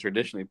 to get it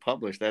traditionally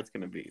published,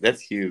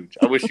 that's huge.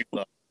 I wish you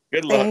luck.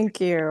 Good luck.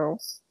 Thank you.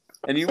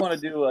 And you want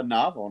to do a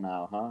novel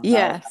now, huh? Now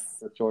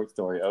Yes. a short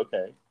story.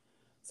 Okay.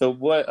 So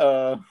what?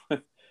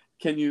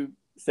 Can you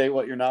say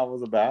what your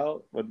novel's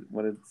about? What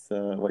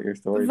your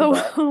story's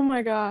about? Oh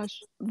my gosh.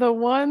 The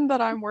one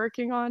that I'm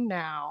working on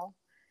now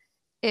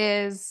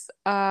is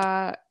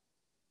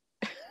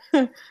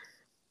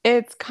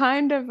it's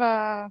kind of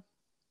a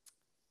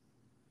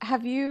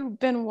have you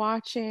been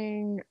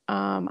watching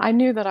I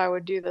knew that I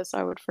would do this,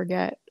 I would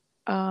forget.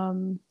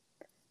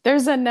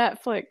 There's a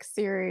Netflix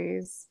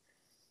series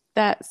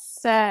that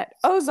set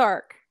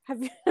Ozark.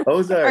 Have you, are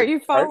Ozark.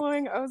 you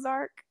following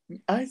Ozark?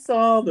 I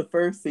saw the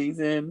first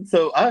season.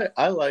 So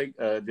I like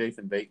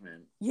Jason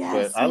Bateman, but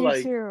Yes,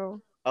 me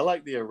too. I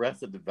like the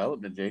Arrested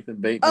Development Jason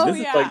Bateman. Oh This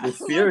is like yeah, the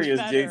much serious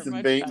better, Jason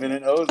much Bateman better.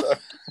 in Ozark.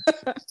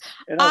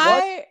 And I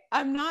watched.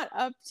 I'm not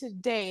up to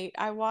date.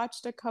 I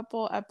watched a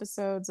couple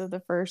episodes of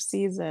the first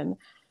season,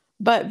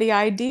 but the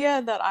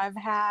idea that I've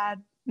had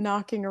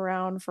knocking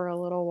around for a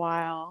little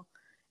while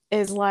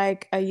is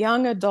like a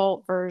young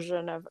adult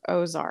version of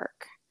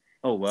Ozark.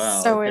 Oh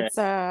wow. So Okay. it's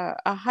a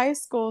high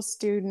school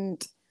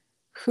student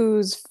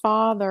whose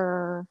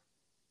father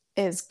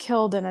is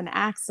killed in an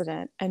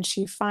accident, and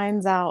she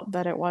finds out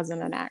that it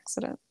wasn't an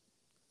accident.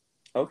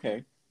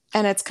 Okay.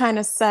 And it's kind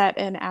of set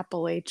in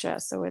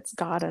Appalachia, so it's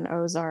got an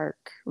Ozark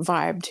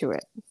vibe to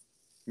it.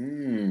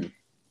 Hmm.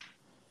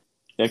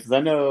 Yeah, because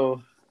I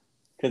know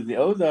because the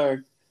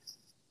Ozark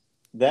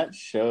that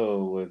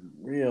show was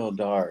real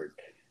dark.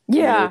 And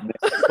it was Yeah.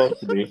 supposed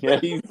to be. Yeah,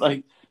 he's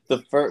like the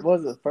first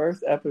was the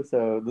first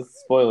episode. This is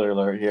spoiler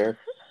alert here.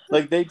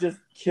 Like they just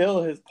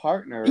kill his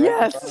partner right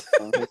in front Yes.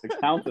 of him, his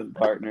accountant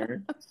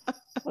partner.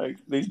 Like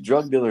these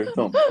drug dealers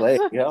don't play.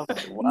 Yeah, I was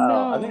like,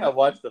 wow. I think I No.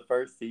 watched the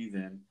first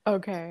season,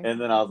 Okay. and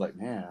then I was like,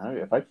 man,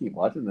 if I keep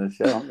watching this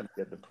show, I'm gonna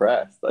get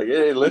depressed. Like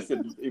it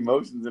elicited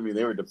emotions in me.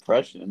 They were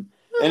depression,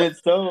 and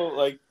it's so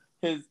like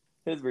his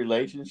his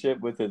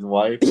relationship with his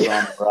wife is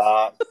on the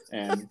rocks,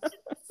 and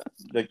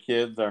the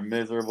kids are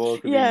miserable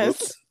because he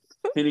moved, Yes.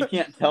 and he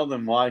can't tell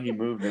them why he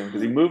moved them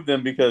because he moved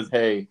them because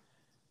hey,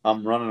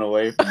 I'm running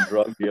away from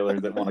drug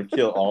dealers that want to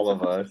kill all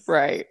of us.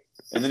 Right.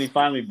 And then he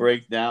finally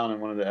breaks down in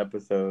one of the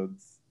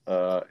episodes,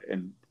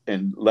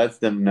 and lets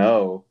them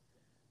know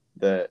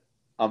that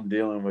I'm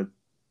dealing with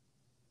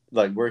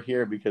like we're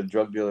here because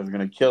drug dealers are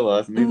going to kill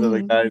us, and these are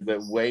the Mhm. guys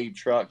that weigh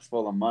trucks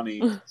full of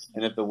money,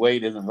 and if the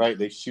weight isn't right,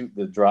 they shoot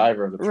the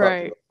driver of the truck to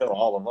Right. kill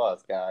all of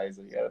us guys.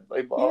 And you got to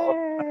play ball.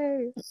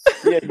 Yay.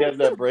 Yeah, he has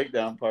that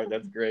breakdown part.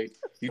 That's great.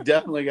 You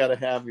definitely got to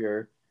have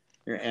your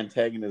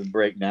antagonist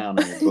break down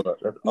in your book.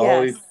 That's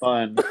always Yes.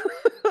 fun.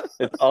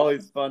 It's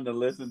always fun to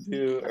listen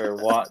to or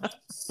watch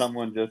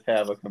someone just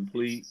have a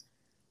complete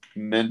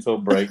mental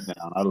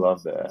breakdown. I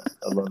love that.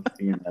 I love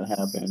seeing that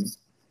happen.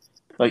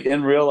 Like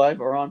in real life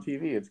or on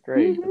TV, it's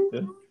great.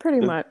 Hmm. Pretty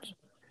Just much.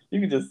 you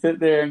can just sit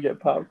there and get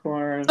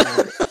popcorn and be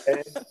like,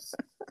 okay.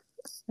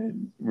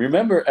 And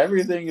remember,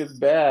 everything is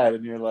bad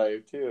in your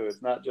life too.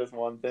 It's not just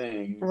one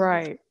thing.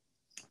 Right.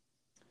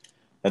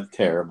 That's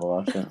terrible.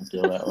 I shouldn't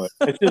feel that way.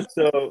 It's just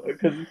so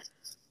because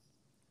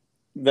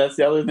that's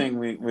the other thing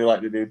we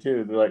like to do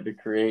too. We like to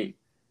create,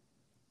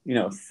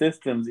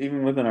 systems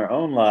even within our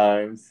own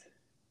lives.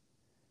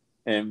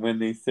 And when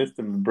these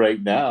systems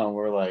break down,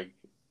 we're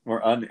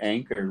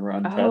unanchored, we're Oh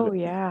untethered.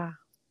 yeah,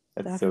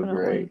 That's so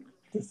definitely. great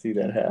to see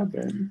that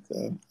happen.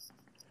 So,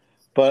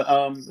 but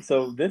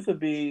so this would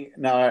be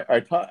now. I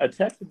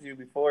texted you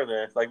before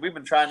this. Like we've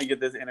been trying to get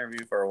this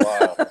interview for a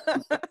while.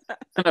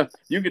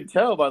 You can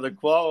tell by the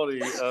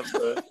quality of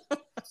the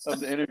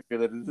interview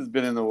that this has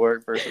been in the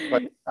work for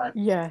quite some time.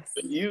 Yes.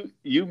 But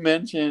you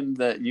mentioned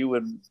that you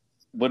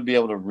would be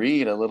able to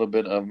read a little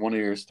bit of one of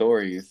your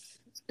stories.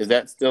 Is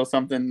that still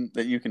something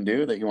that you can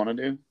do that you want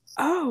to do?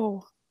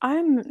 Oh,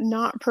 I'm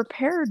not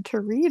prepared to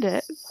read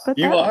it, but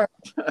You are.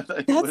 I thought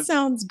you that would.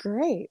 sounds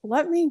great.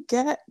 Let me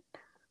get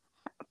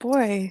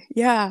boy,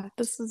 yeah,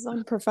 this is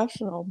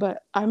unprofessional,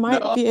 but I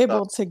might No, be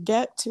able to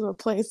get to a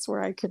place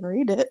where I can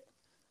read it.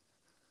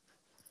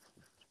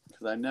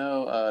 because I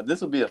know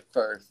this will be a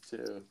first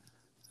too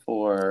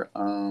for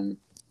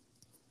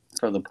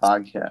for the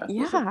podcast.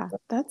 Yeah,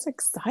 that's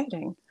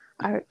exciting.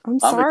 I'm I'm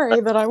sorry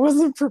excited. that I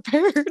wasn't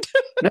prepared.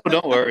 No,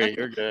 don't worry.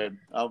 You're good.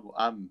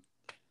 I'm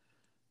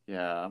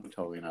yeah. I'm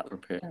totally not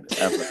prepared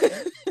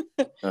ever.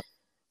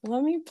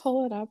 Let me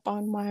pull it up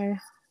on my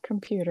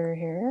computer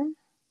here.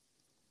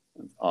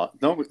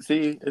 Don't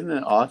see. Isn't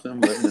it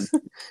awesome living in?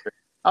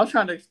 I was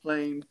trying to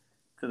explain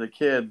to the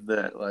kids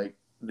that like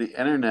the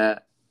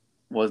internet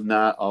was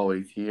not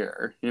always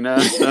here. I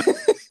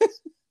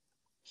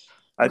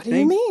What do you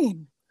think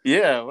mean?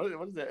 yeah. What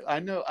is that? I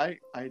know. I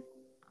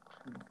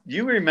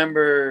you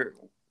remember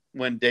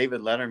when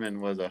David Letterman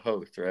was a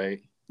host,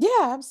 right? Yeah,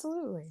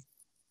 absolutely.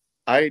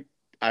 I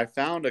I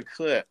found a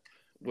clip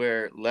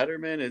where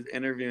Letterman is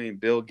interviewing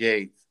Bill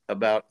Gates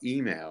about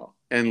email,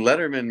 and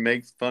Letterman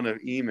makes fun of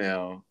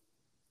email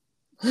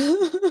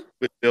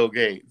with Bill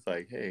Gates,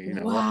 like, hey,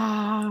 what?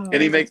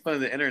 And he Wow. makes fun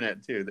of the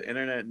internet too, the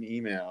internet and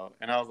email.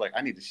 And I was like,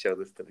 I need to show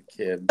this to the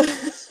kids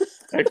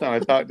next time I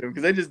talk to them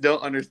because they just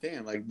don't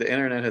understand. Like the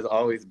internet has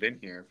always been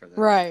here for them.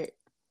 Right.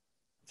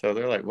 So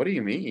they're like, "What do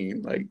you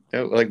mean? Like,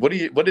 no, like, what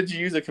did you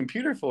use a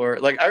computer for?"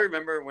 Like, I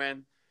remember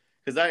when,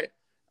 because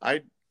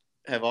I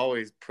have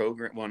always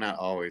programmed. Well, not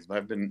always, but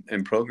I've been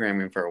in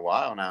programming for a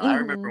while now. And I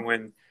remember Hmm.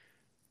 when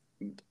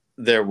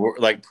there were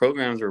like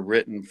programs were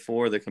written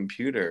for the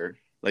computer.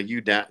 Like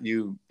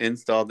you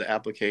installed the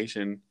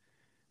application,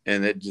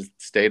 and it just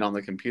stayed on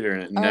the computer,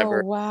 and it Oh,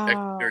 or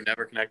wow.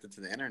 never connected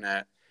to the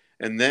internet.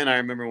 And then I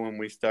remember when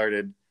we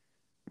started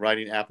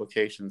writing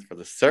applications for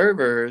the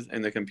servers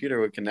and the computer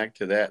would connect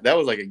to that. That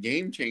was like a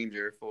game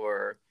changer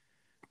for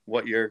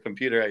what your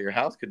computer at your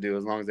house could do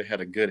as long as it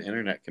had a good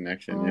internet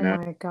connection, you Oh know?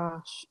 my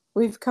gosh.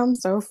 We've come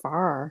so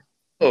far.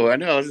 Oh, I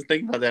know. I was just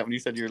thinking about that when you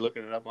said you were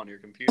looking it up on your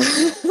computer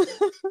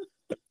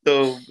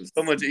now.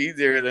 So much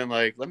easier than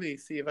like, let me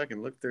see if I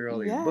can look through all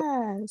these books.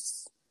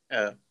 Yes.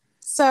 Yeah.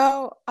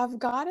 So I've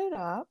got it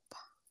up.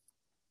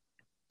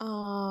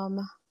 Um,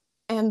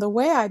 and the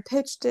way I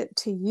pitched it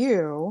to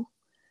you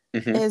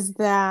Hmm. is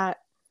that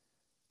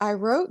I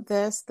wrote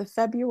this the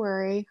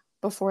February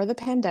before the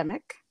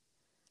pandemic,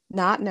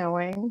 not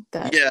knowing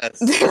that Yes.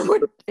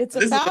 it's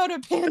This is about a I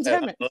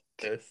pandemic. love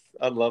this.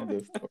 I love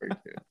this story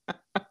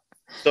too.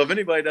 So if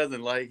anybody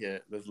doesn't like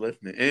it, that's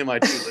listening, any of my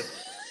two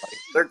listeners, like,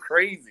 they're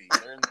crazy.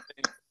 They're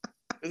insane.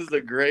 This is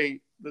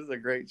a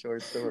great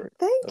short story.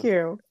 Thank So,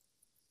 you.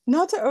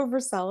 Not to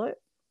oversell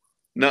it.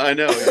 no, I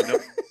know. You know,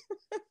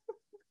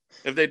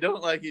 if they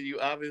don't like it, you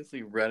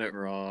obviously read it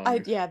wrong.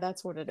 Yeah,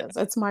 that's what it is.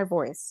 It's my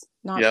voice,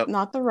 not Yep.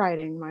 not the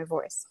writing, my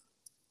voice.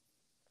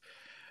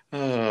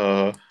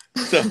 Oh,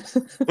 so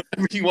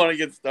whenever you want to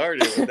get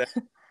started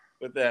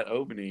with that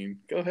opening,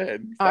 go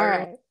ahead. All Start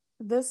it off. right.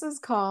 This is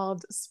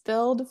called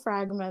Spilled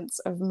Fragments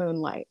of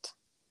Moonlight.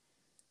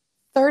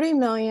 30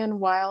 million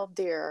wild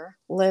deer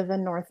live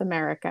in North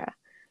America.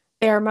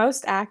 They are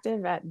most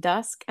active at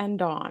dusk and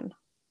dawn,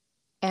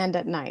 and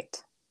at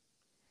night.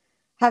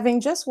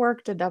 Having just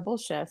worked a double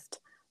shift,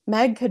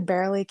 Meg could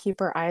barely keep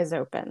her eyes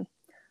open.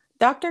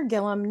 Dr.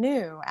 Gillum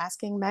knew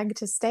asking Meg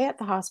to stay at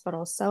the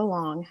hospital so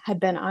long had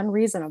been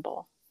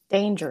unreasonable,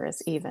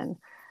 dangerous even.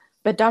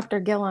 But Dr.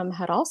 Gillum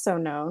had also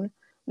known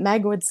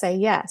Meg would say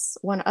yes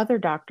when other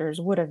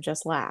doctors would have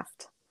just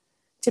laughed.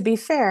 To be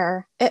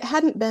fair, it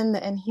hadn't been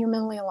the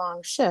inhumanly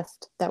long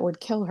shift that would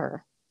kill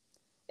her.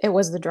 It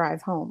was the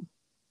drive home.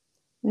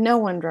 No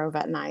one drove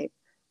at night,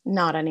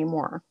 not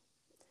anymore.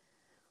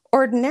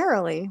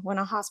 Ordinarily, when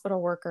a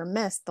hospital worker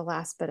missed the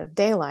last bit of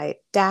daylight,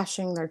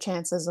 dashing their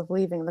chances of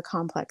leaving the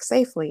complex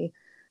safely,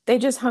 they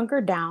just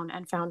hunkered down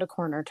and found a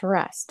corner to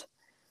rest.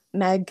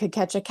 Meg could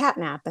catch a cat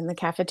nap in the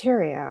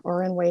cafeteria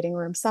or in waiting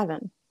room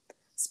 7.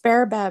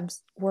 Spare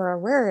beds were a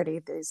rarity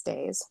these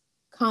days.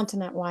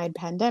 Continent-wide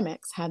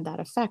pandemics had that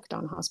effect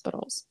on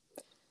hospitals.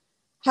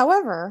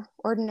 However,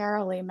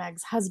 ordinarily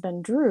Meg's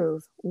husband, Drew,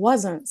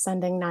 wasn't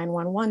sending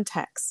 911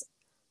 texts,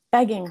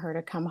 begging her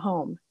to come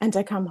home and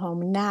to come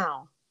home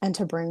now and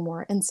to bring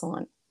more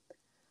insulin.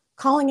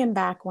 Calling him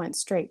back went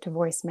straight to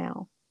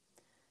voicemail.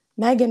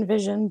 Meg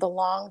envisioned the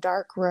long,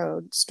 dark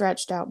road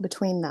stretched out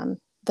between them,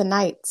 the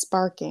night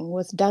sparking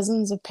with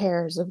dozens of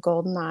pairs of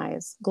golden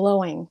eyes,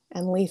 glowing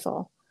and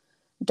lethal,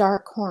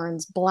 dark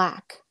horns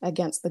black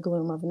against the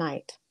gloom of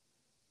night.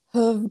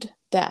 Hooved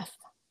death.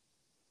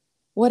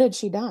 What had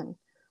she done?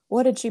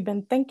 What had she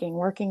been thinking,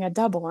 working a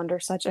double under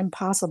such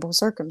impossible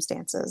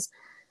circumstances?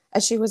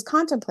 As she was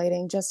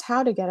contemplating just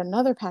how to get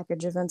another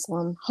package of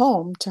insulin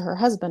home to her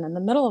husband in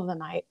the middle of the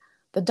night,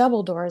 the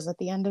double doors at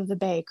the end of the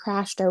bay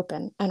crashed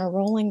open and a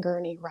rolling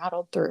gurney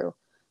rattled through,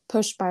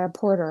 pushed by a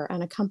porter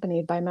and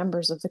accompanied by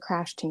members of the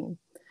crash team.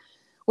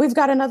 "We've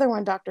got another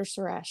one, Dr.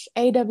 Suresh.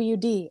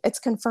 AWD. It's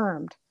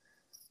confirmed."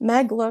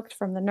 Meg looked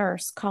from the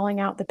nurse calling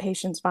out the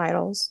patient's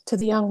vitals to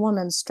the young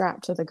woman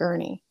strapped to the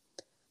gurney.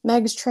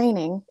 Meg's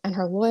training and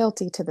her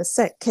loyalty to the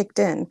sick kicked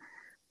in,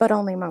 but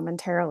only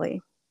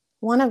momentarily.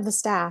 One of the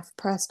staff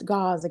pressed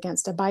gauze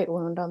against a bite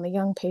wound on the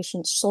young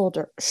patient's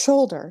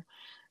shoulder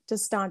to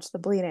staunch the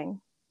bleeding.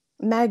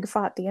 Meg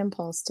fought the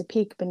impulse to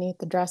peek beneath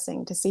the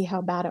dressing to see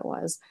how bad it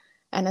was,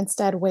 and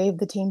instead waved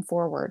the team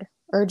forward,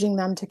 urging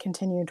them to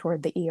continue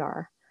toward the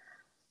ER.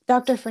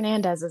 "Dr.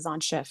 Fernandez is on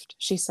shift,"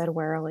 she said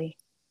warily.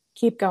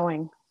 "Keep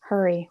going.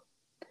 Hurry."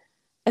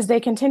 As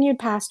they continued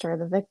past her,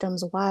 the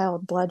victim's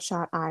wild,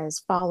 bloodshot eyes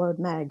followed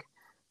Meg,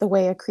 the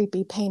way a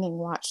creepy painting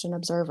watched an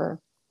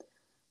observer.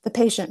 The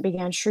patient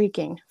began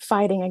shrieking,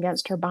 fighting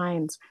against her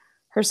binds.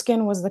 Her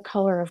skin was the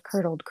color of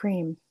curdled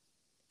cream.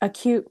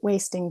 Acute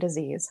wasting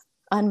disease,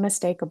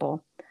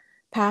 unmistakable,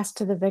 passed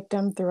to the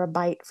victim through a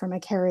bite from a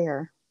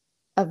carrier.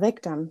 A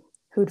victim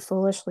who'd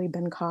foolishly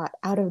been caught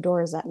out of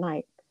doors at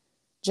night.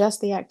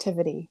 Just the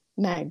activity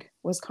Meg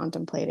was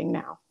contemplating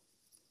now.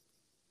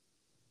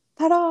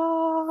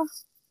 Ta-da!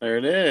 There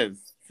it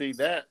is. See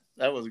that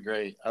was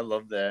great. I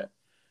love that.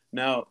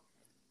 Now,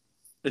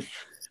 is,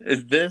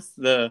 is this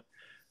the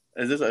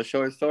is this a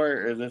short story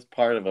or is this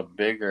part of a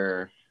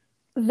bigger?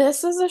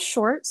 This is a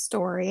short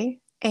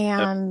story, Uh,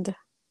 and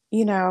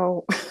you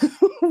know,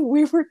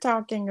 we were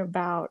talking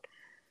about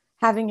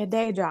having a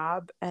day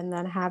job and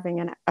then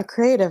having a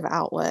creative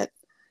outlet.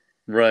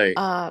 right.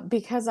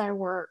 Because I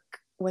work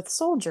with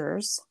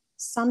soldiers,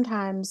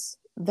 sometimes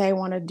they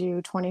want to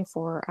do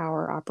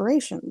 24-hour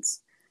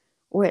operations,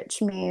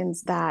 which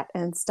means that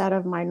instead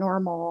of my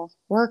normal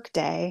work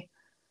day,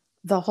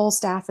 the whole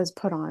staff is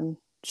put on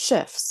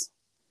shifts.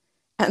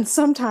 And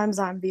sometimes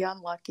I'm the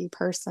unlucky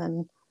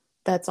person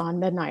that's on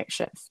midnight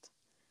shift.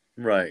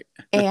 Right.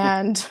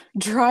 And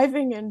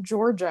driving in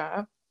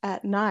Georgia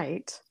at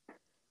night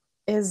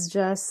is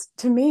just,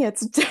 to me,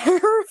 it's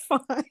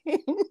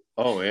terrifying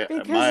Oh yeah.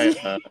 because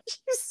My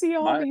you see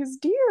all my these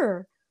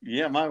deer.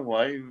 yeah, my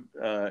wife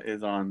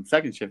is on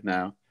second shift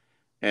now,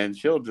 And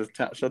she'll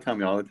tell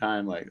me all the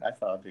time, like, I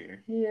saw a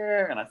deer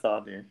here and I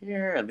saw a deer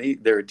here, and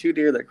there were two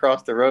deer that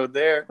crossed the road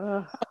there.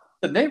 Ugh.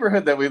 The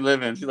neighborhood that we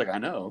live in. She's like, I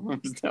know.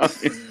 I'm just telling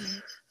you.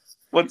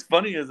 What's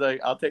funny is, like,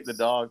 I'll take the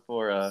dog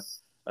for a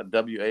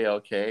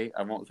walk.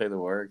 I won't say the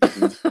word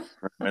because he's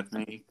with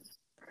me.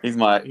 He's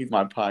my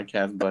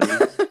podcast buddy.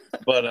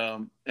 But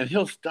and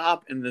he'll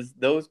stop in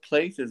those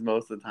places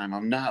most of the time.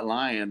 I'm not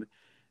lying,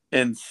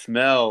 and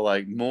smell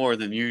like more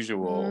than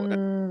usual.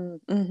 I'm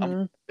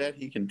Mm-hmm. bet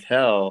he can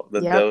tell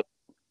that Yep.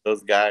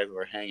 those guys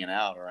were hanging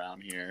out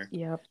around here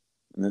Yep.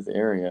 in this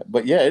area.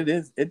 But yeah, it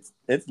is. It's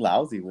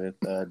lousy with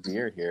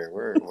deer here.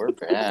 We're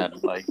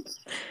bad. Like,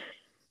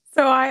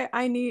 So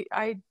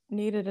I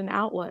needed an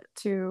outlet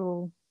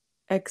to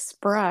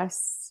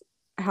express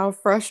how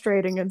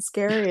frustrating and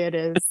scary it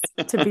is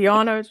to be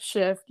on a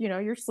shift. You know,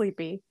 you're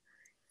sleepy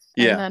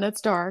and yeah. then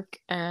it's dark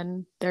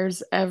and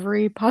there's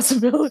every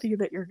possibility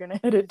that you're going to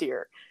hit a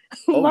deer.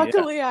 Oh yeah.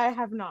 Luckily, I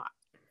have not.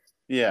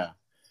 Yeah.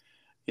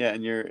 Yeah.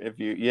 And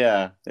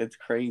yeah, it's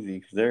crazy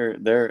because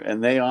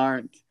they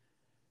aren't.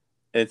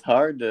 It's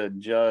hard to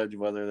judge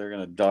whether they're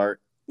gonna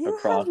dart You have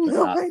across or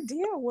no not.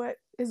 idea what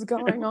is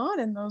going on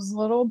in those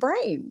little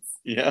brains.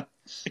 Yeah.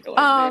 You're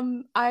like,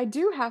 man. I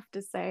do have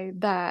to say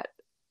that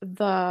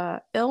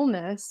the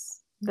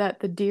illness that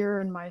the deer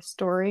in my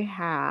story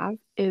have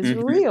is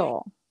Mhm.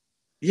 real.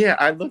 Yeah,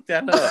 I looked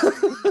that up.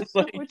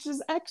 Like, Which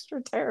is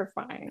extra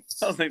terrifying.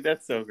 I was like,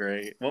 that's so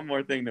great. One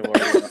more thing to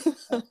worry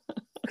about.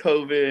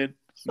 COVID,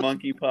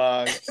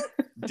 monkeypox,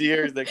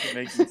 deers that can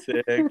make you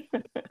sick.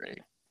 That's great.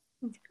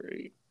 That's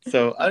great.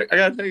 So I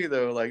gotta tell you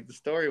though, like, the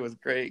story was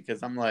great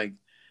because I'm like,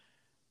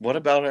 what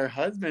about her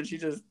husband? She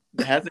just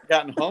hasn't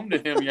gotten home to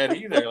him yet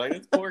either. Like,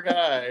 this poor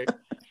guy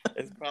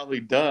is probably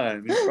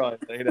done. He's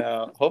probably laid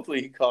out.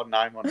 Hopefully he called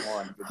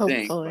 911, I would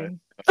think, but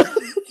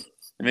Hopefully.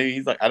 maybe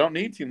he's like, I don't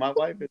need to. My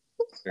wife is.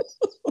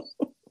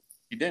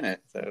 He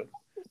didn't, so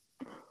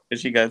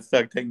she got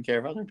stuck taking care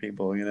of other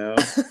people, you know.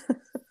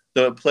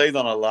 So it plays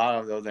on a lot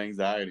of those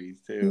anxieties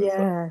too.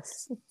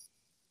 Yes.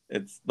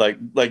 It's like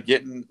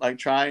getting like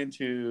trying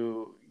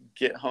to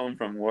get home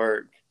from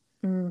work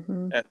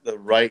Mm-hmm. at the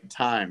right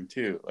time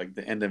too, like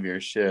the end of your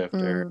shift,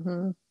 or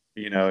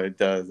Mm-hmm. it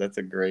does. That's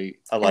a great.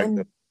 I like And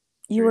that.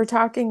 you were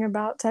talking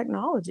about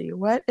technology.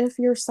 What if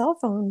your cell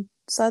phone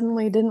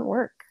suddenly didn't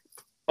work?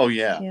 Oh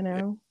yeah, You yeah,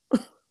 know?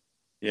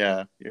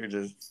 yeah.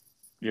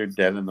 You're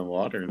dead in the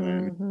water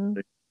then.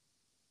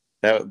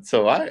 Mm-hmm.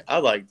 So I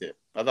liked it.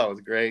 I thought it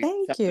was great.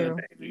 Thank Sounded you.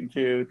 amazing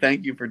too.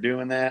 Thank you for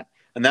doing that.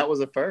 And that was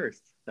a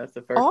first. That's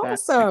the first time I did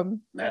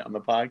Awesome. that on the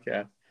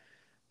podcast.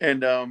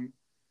 And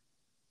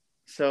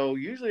so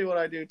usually what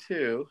I do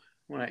too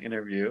when I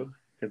interview,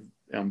 because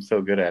I'm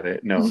so good at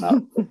it. No,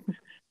 not.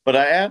 But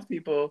I ask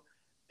people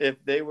if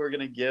they were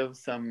going to give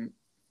some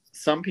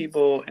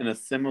people in a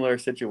similar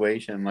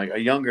situation, like a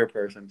younger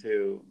person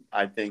too.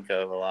 I think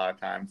of a lot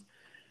of times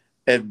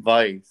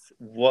advice.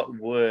 What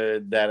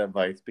would that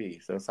advice be?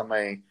 So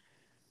somebody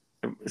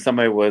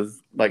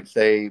was like,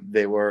 say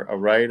they were a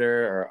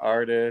writer or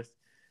artist,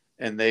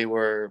 and they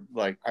were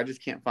like, I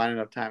just can't find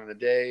enough time in the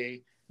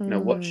day.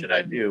 What Mm. should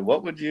I do?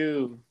 What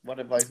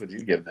advice would you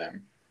give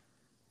them?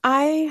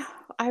 I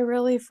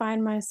really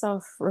find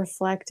myself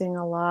reflecting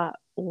a lot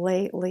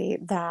lately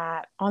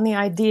that on the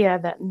idea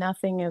that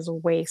nothing is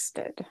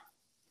wasted.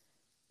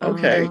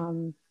 Okay.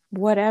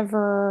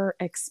 Whatever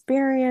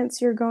experience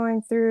you're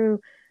going through,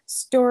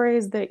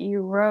 stories that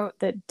you wrote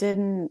that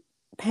didn't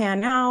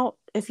pan out,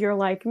 if you're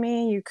like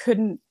me, you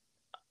couldn't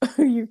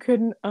you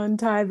couldn't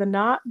untie the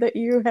knot that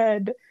you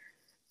had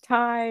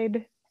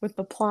tied with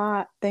the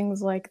plot,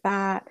 things like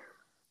that.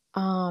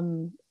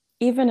 Um,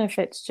 Even if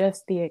it's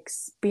just the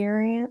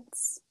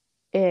experience,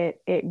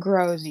 it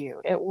grows you.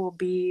 It will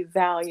be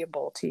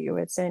valuable to you.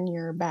 It's in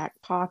your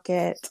back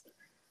pocket.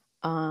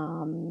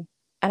 Um,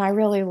 and I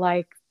really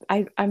like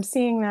I'm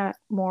seeing that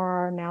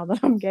more now that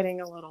I'm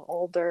getting a little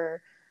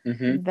older,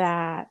 Mm-hmm.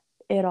 that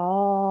it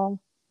all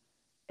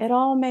it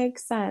all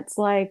makes sense.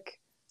 Like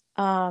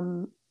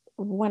um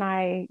when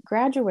I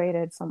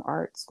graduated from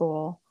art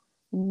school,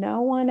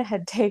 no one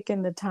had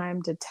taken the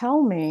time to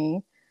tell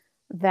me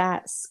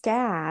that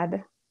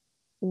SCAD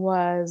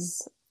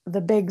was the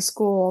big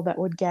school that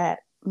would get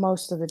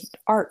most of the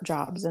art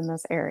jobs in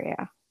this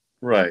area.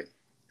 Right.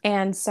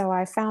 And so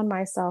I found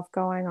myself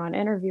going on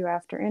interview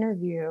after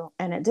interview,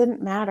 and it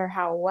didn't matter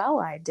how well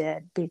I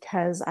did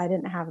because I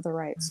didn't have the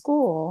right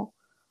school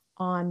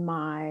on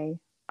my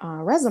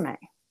resume.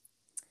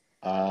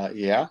 Yeah,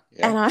 yeah.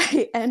 And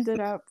I ended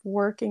up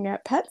working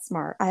at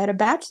PetSmart. I had a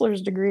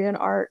bachelor's degree in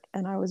art,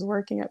 and I was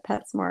working at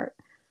PetSmart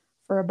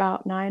for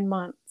about 9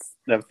 months.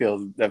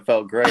 That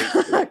felt great.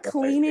 Right.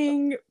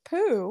 Cleaning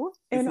poo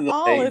This in is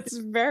all amazing. its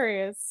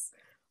various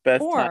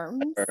Best time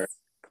forms, ever.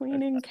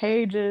 cleaning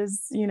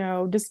cages,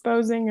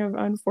 disposing of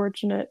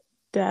unfortunate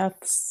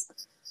deaths.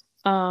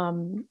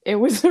 It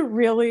was a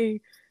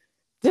really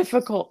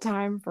difficult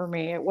time for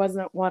me. It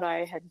wasn't what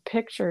I had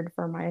pictured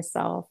for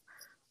myself.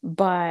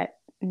 But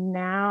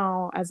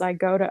now, as I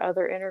go to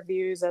other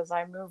interviews, as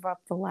I move up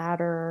the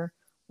ladder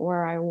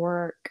where I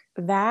work,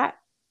 that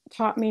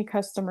taught me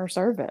customer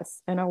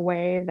service in a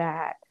way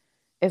that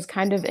is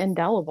kind of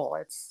indelible.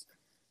 It's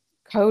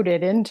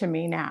coded into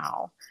me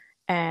now.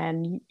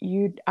 And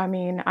I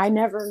mean, I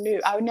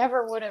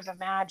never would have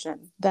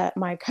imagined that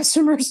my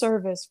customer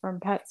service from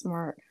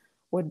PetSmart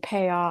would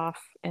pay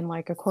off in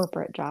like a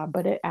corporate job,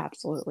 but it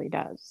absolutely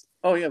does.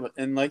 Oh yeah, but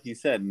and like you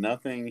said,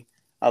 nothing.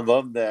 I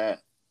love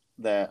that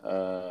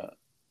that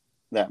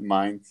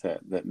mindset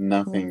that Hmm.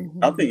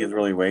 nothing is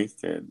really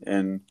wasted,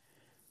 and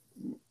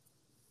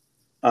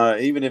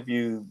even if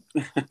you,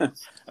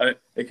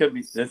 it could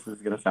be. This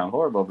is going to sound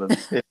horrible, but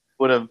if you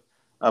would have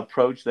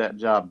approached that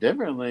job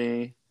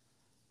differently,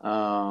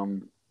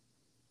 um,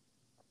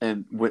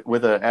 and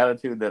with an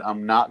attitude that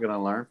I'm not going to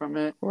learn from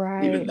it, even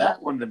Right.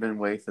 that wouldn't have been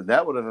wasted.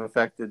 That would have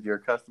affected your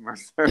customer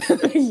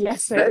service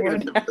Yes, it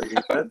would. negatively.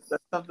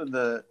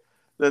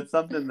 That's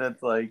something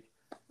that's like,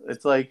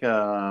 it's like,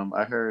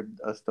 I heard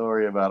a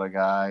story about a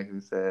guy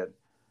who said,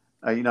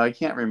 I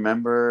can't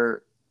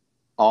remember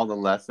all the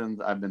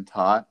lessons I've been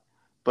taught,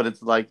 but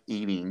it's like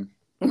eating,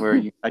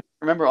 where I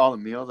remember all the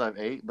meals I've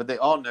ate, but they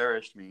all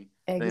nourished me.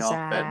 They all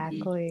fed me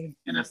Exactly.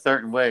 in a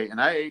certain way, and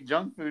I ate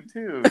junk food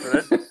too, so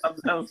that's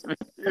something else to me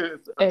too.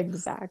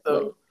 Exactly.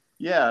 So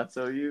yeah,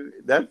 so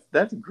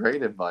that's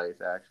great advice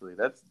actually.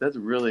 That's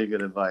really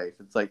good advice.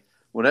 It's like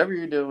whatever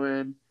you're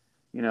doing,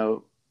 you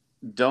know,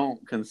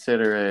 don't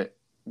consider it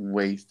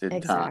wasted time.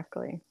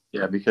 Exactly.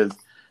 Yeah, because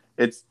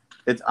it's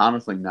it's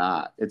honestly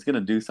not. It's gonna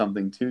do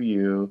something to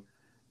you,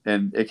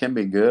 and it can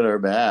be good or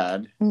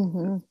bad.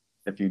 Hmm.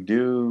 If you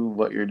do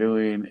what you're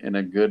doing in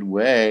a good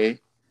way,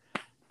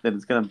 then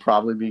it's gonna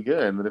probably be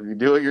good. But if you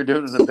do what you're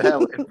doing in a bad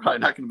way, it's probably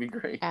not gonna be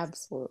great.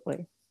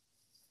 Absolutely.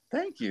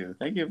 Thank you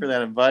for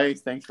that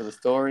advice. Thanks for the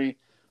story.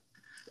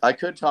 I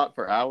could talk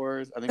for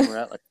hours. I think we're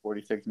at like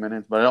 46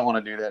 minutes, but I don't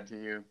want to do that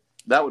to you.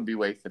 That would be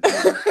wasted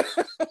time.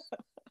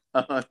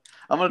 I'm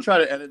gonna try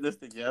to edit this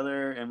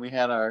together, and we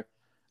had our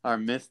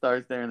miss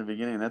starts there in the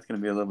beginning. And that's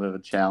gonna be a little bit of a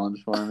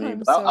challenge for me, I'm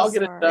but so I'll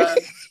get it sorry. done.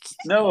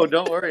 No,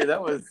 don't worry.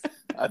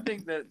 I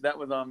think that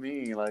was on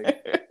me. Like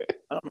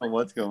I don't know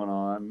what's going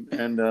on,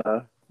 and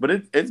but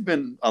it's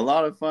been a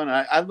lot of fun.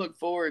 I look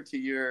forward to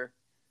your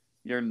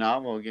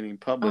novel getting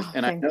published, Oh,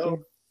 and I thank know.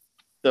 you.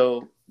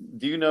 So,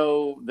 do you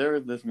know there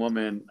is this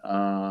woman?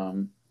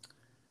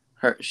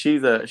 She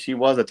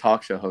was a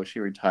talk show host. She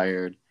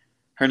retired.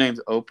 Her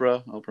name's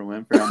Oprah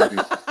Winfrey. I don't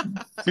know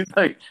if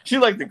you, she's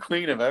like the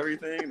queen of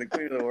everything, the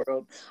queen of the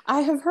world.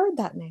 I have heard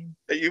that name.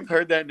 You've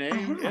heard that I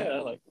name? have.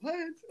 Yeah, like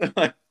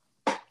what?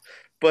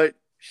 But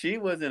she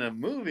was in a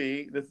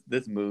movie.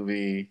 This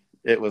movie,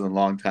 it was a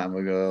long time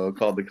ago,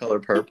 called The Color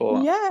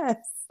Purple. Yes.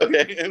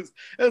 Okay, it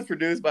was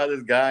produced by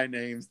this guy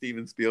named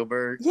Steven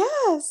Spielberg.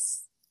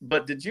 Yes.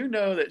 But did you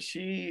know that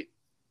she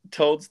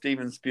told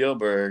Steven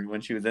Spielberg when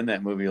she was in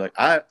that movie, like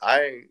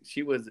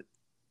she was,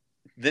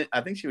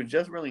 I think she was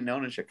just really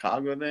known in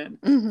Chicago then.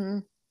 Hmm.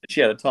 She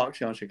had a talk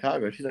show in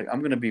Chicago. She's like, I'm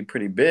going to be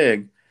pretty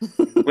big.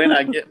 When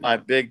I get my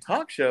big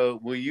talk show,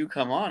 will you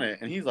come on it?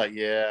 And he's like,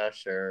 yeah,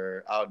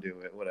 sure, I'll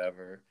do it,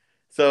 whatever.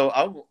 So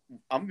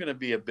I'm going to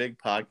be a big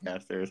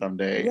podcaster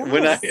someday.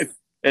 Yes.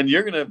 And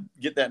you're going to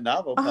get that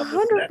novel A published.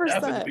 When hundred that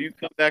happens, will percent. you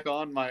come back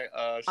on my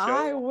I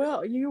show?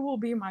 will. You will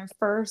be my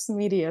first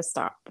media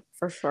stop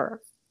for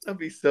sure. That'd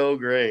be so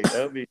great.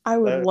 That would be. I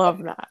would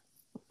love that.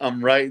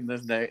 I'm writing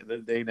this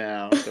day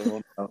down, so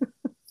we'll know.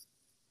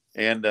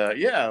 And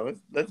yeah,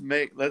 let's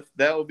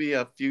that will be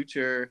a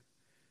future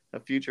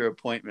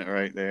appointment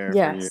right there for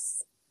you.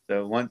 Yes,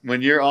 So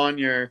when you're on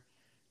your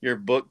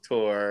book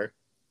tour,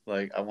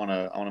 like I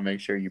wanna make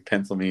sure you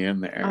pencil me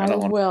in there. I I don't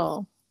want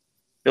will.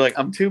 you're like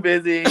I'm too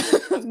busy.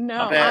 I'm No,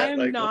 I at am like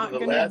one of not the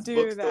going to last do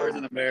bookstores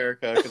in that.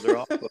 America because they're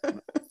all closing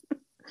up.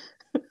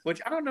 Which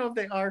I don't know if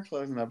they are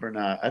closing up or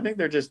not. I think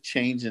they're just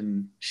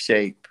changing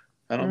shape.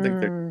 I don't think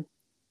they're. Mm,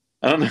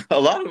 I don't know. A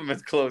lot of them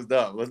is closed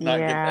up. Let's not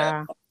get that.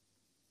 yeah.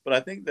 But I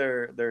think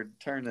they're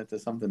turning it to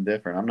something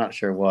different. I'm not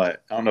sure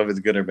what. I don't know if it's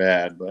good or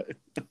bad, but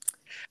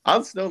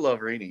I still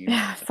love reading.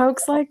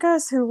 Folks like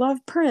us who love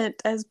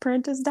print as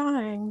print is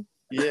dying.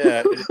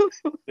 Yeah, it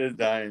is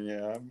dying.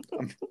 Yeah.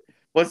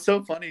 What's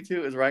so funny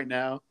too is right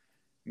now,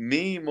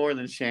 me more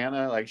than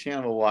Shanna. Like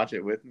Shanna will watch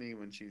it with me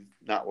when she's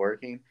not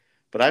working,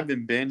 but I've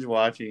been binge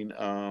watching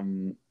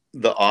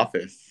The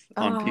Office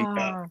on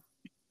Peacock.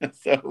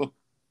 Ah,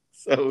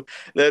 So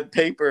the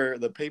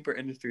paper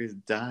industry is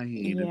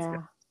dying. yeah.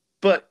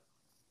 But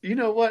you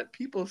know what?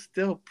 People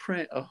still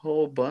print a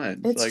whole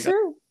bunch. It's Like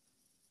true.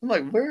 I'm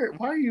like,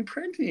 why are you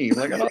printing?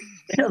 Like I don't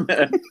understand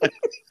that. Like,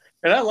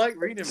 and I like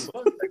reading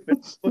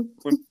books. Like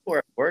when people are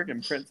at work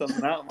and print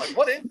something out, I'm like,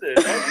 what is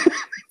this? Why is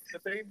the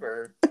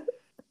paper?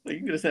 Like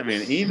you could have sent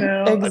me an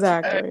email, a text.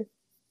 Exactly.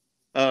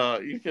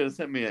 You could have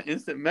sent me an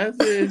instant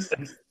message.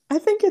 I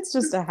think it's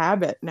just a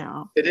habit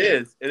now. It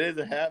is. It is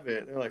a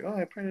habit. They're like, oh,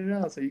 I printed it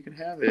out so you can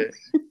have it.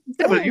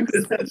 Yeah, but you Thanks.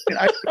 could have sent it.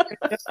 I printed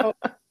it out.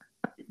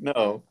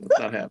 No, it's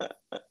not happening.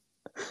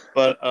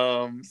 But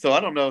so I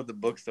don't know if the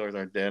bookstores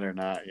are dead or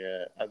not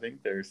yet. I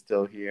think they're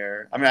still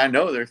here. I mean, I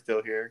know they're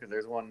still here because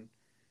there's one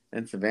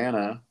in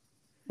Savannah.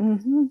 Hmm.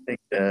 I think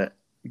that,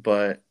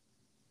 but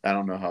I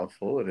don't know how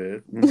full it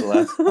is. When's the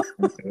last time I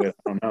went to it?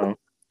 I don't know.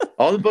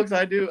 All the books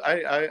I do,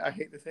 I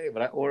hate to say it,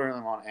 but I order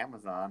them on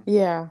Amazon.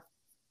 Yeah,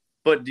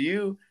 But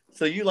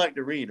so you like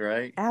to read,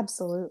 right?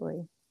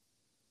 absolutely.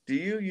 Do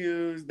you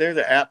use, there's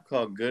an app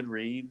called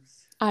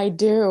Goodreads? I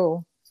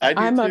do. I do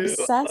I'm too. I love that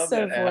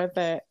obsessive app. with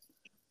it.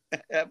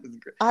 That app is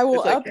great. I will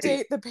It's like, hey,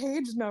 update the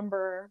page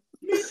number.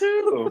 me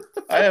too.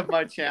 I have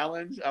my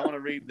challenge. I want to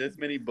read this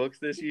many books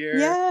this year.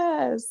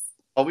 Yes,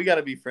 Oh, we got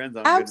to be friends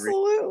on Goodreads.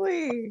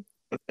 absolutely.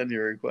 I'll send you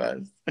a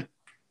request.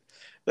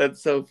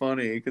 That's so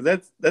funny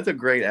because that's a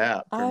great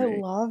app for I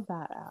me. love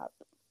that app.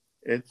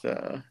 It's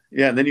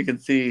yeah, and then you can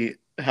see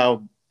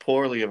how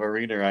poorly of a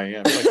reader I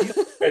am. Like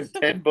you read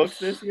 10 books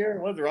this year?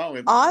 What's wrong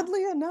with me?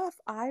 Oddly enough,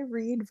 I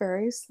read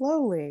very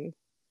slowly.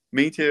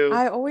 Me too.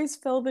 I always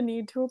feel the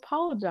need to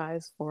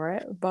apologize for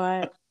it,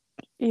 but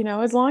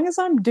as long as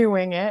I'm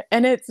doing it,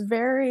 and it's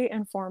very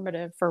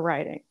informative for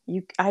writing.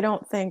 I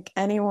don't think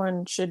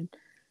anyone should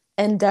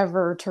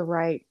endeavor to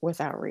write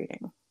without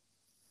reading.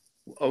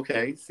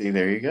 Okay, see,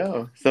 there you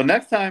go. So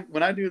next time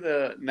when I do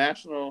the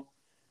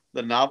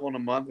novel in a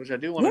month, which I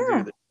do want to do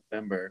Yeah. this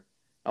December,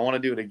 I want to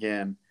do it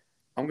again.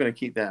 I'm gonna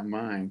keep that in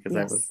mind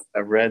because Yes.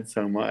 I've read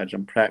so much.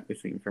 I'm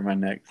practicing for my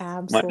next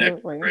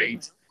Absolutely.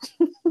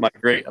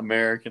 great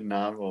American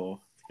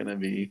novel. It's gonna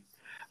be,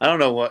 I don't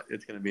know what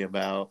it's gonna be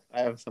about.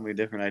 I have so many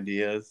different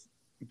ideas,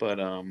 but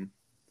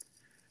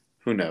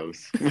who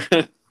knows?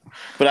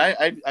 But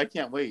I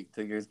can't wait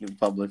till yours gets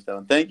published though.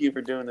 And thank you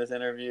for doing this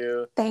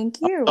interview. Thank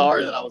I'm you.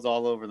 sorry that I was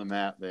all over the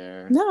map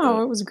there.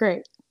 No, it was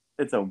great.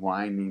 It's a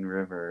winding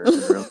river.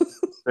 It really,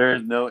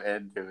 there's no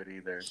end to it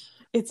either.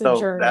 It's a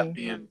So that journey.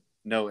 being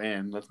no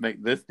end, let's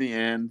make this the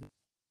end.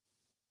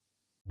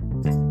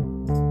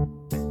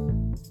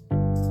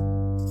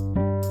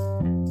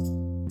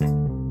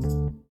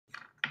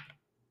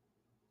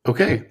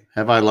 Okay,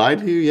 have I lied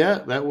to you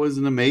yet? That was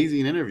an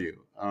amazing interview.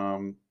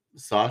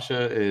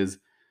 Sasha is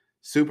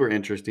super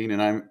interesting,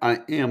 and I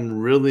am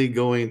really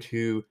going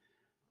to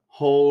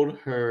hold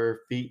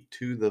her feet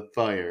to the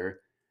fire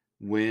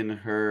when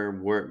her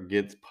work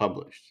gets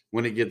published,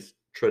 when it gets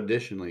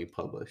traditionally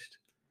published.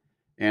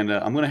 And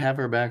I'm going to have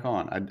her back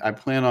on. I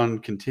plan on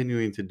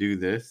continuing to do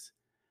this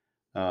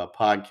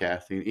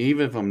podcasting,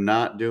 even if I'm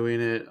not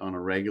doing it on a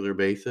regular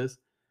basis.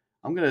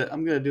 I'm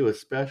gonna do a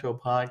special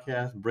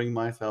podcast, bring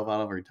myself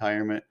out of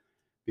retirement,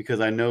 because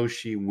I know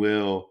she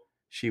will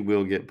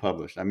get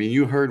published. I mean,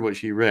 you heard what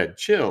she read.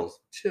 Chills,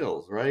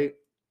 right?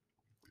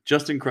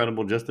 Just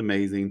incredible, just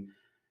amazing.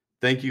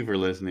 Thank you for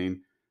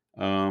listening.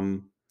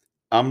 Um,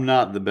 I'm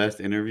not the best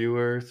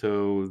interviewer,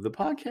 so the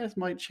podcast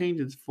might change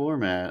its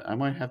format. I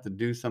might have to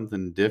do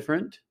something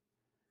different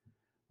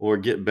or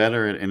get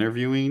better at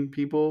interviewing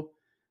people.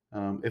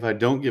 If I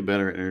don't get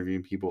better at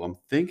interviewing people, I'm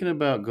thinking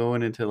about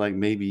going into like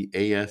maybe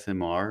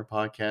ASMR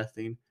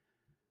podcasting.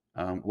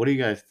 What do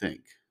you guys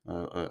think?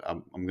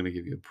 I'm going to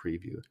give you a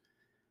preview.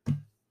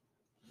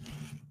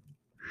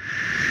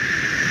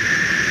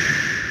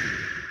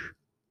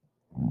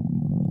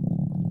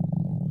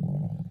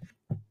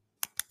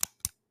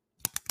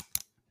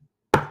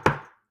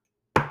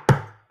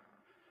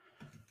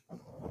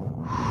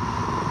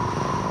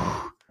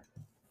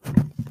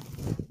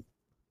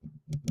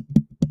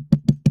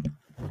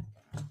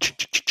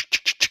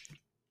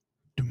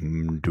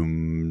 Dum,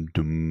 dum,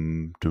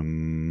 dum,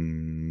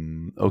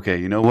 dum. Okay,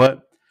 you know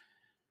what?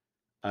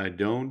 I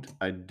don't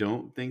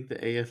think the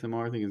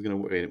ASMR thing is gonna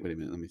work. Wait a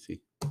minute, let me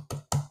see.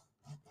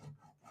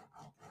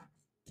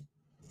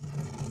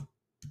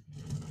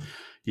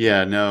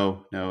 Yeah,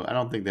 no, I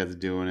don't think that's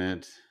doing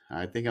it.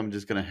 I think I'm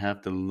just gonna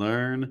have to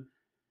learn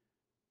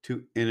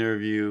to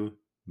interview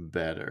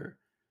better.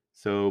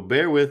 So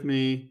bear with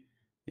me,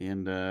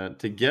 and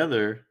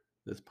together,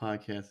 this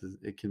podcast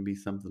it can be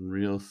something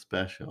real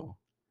special.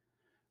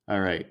 All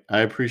right, I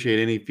appreciate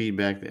any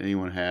feedback that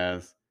anyone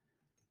has,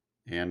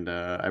 and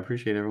I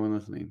appreciate everyone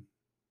listening.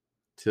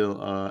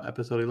 Till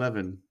episode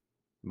 11.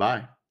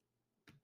 Bye.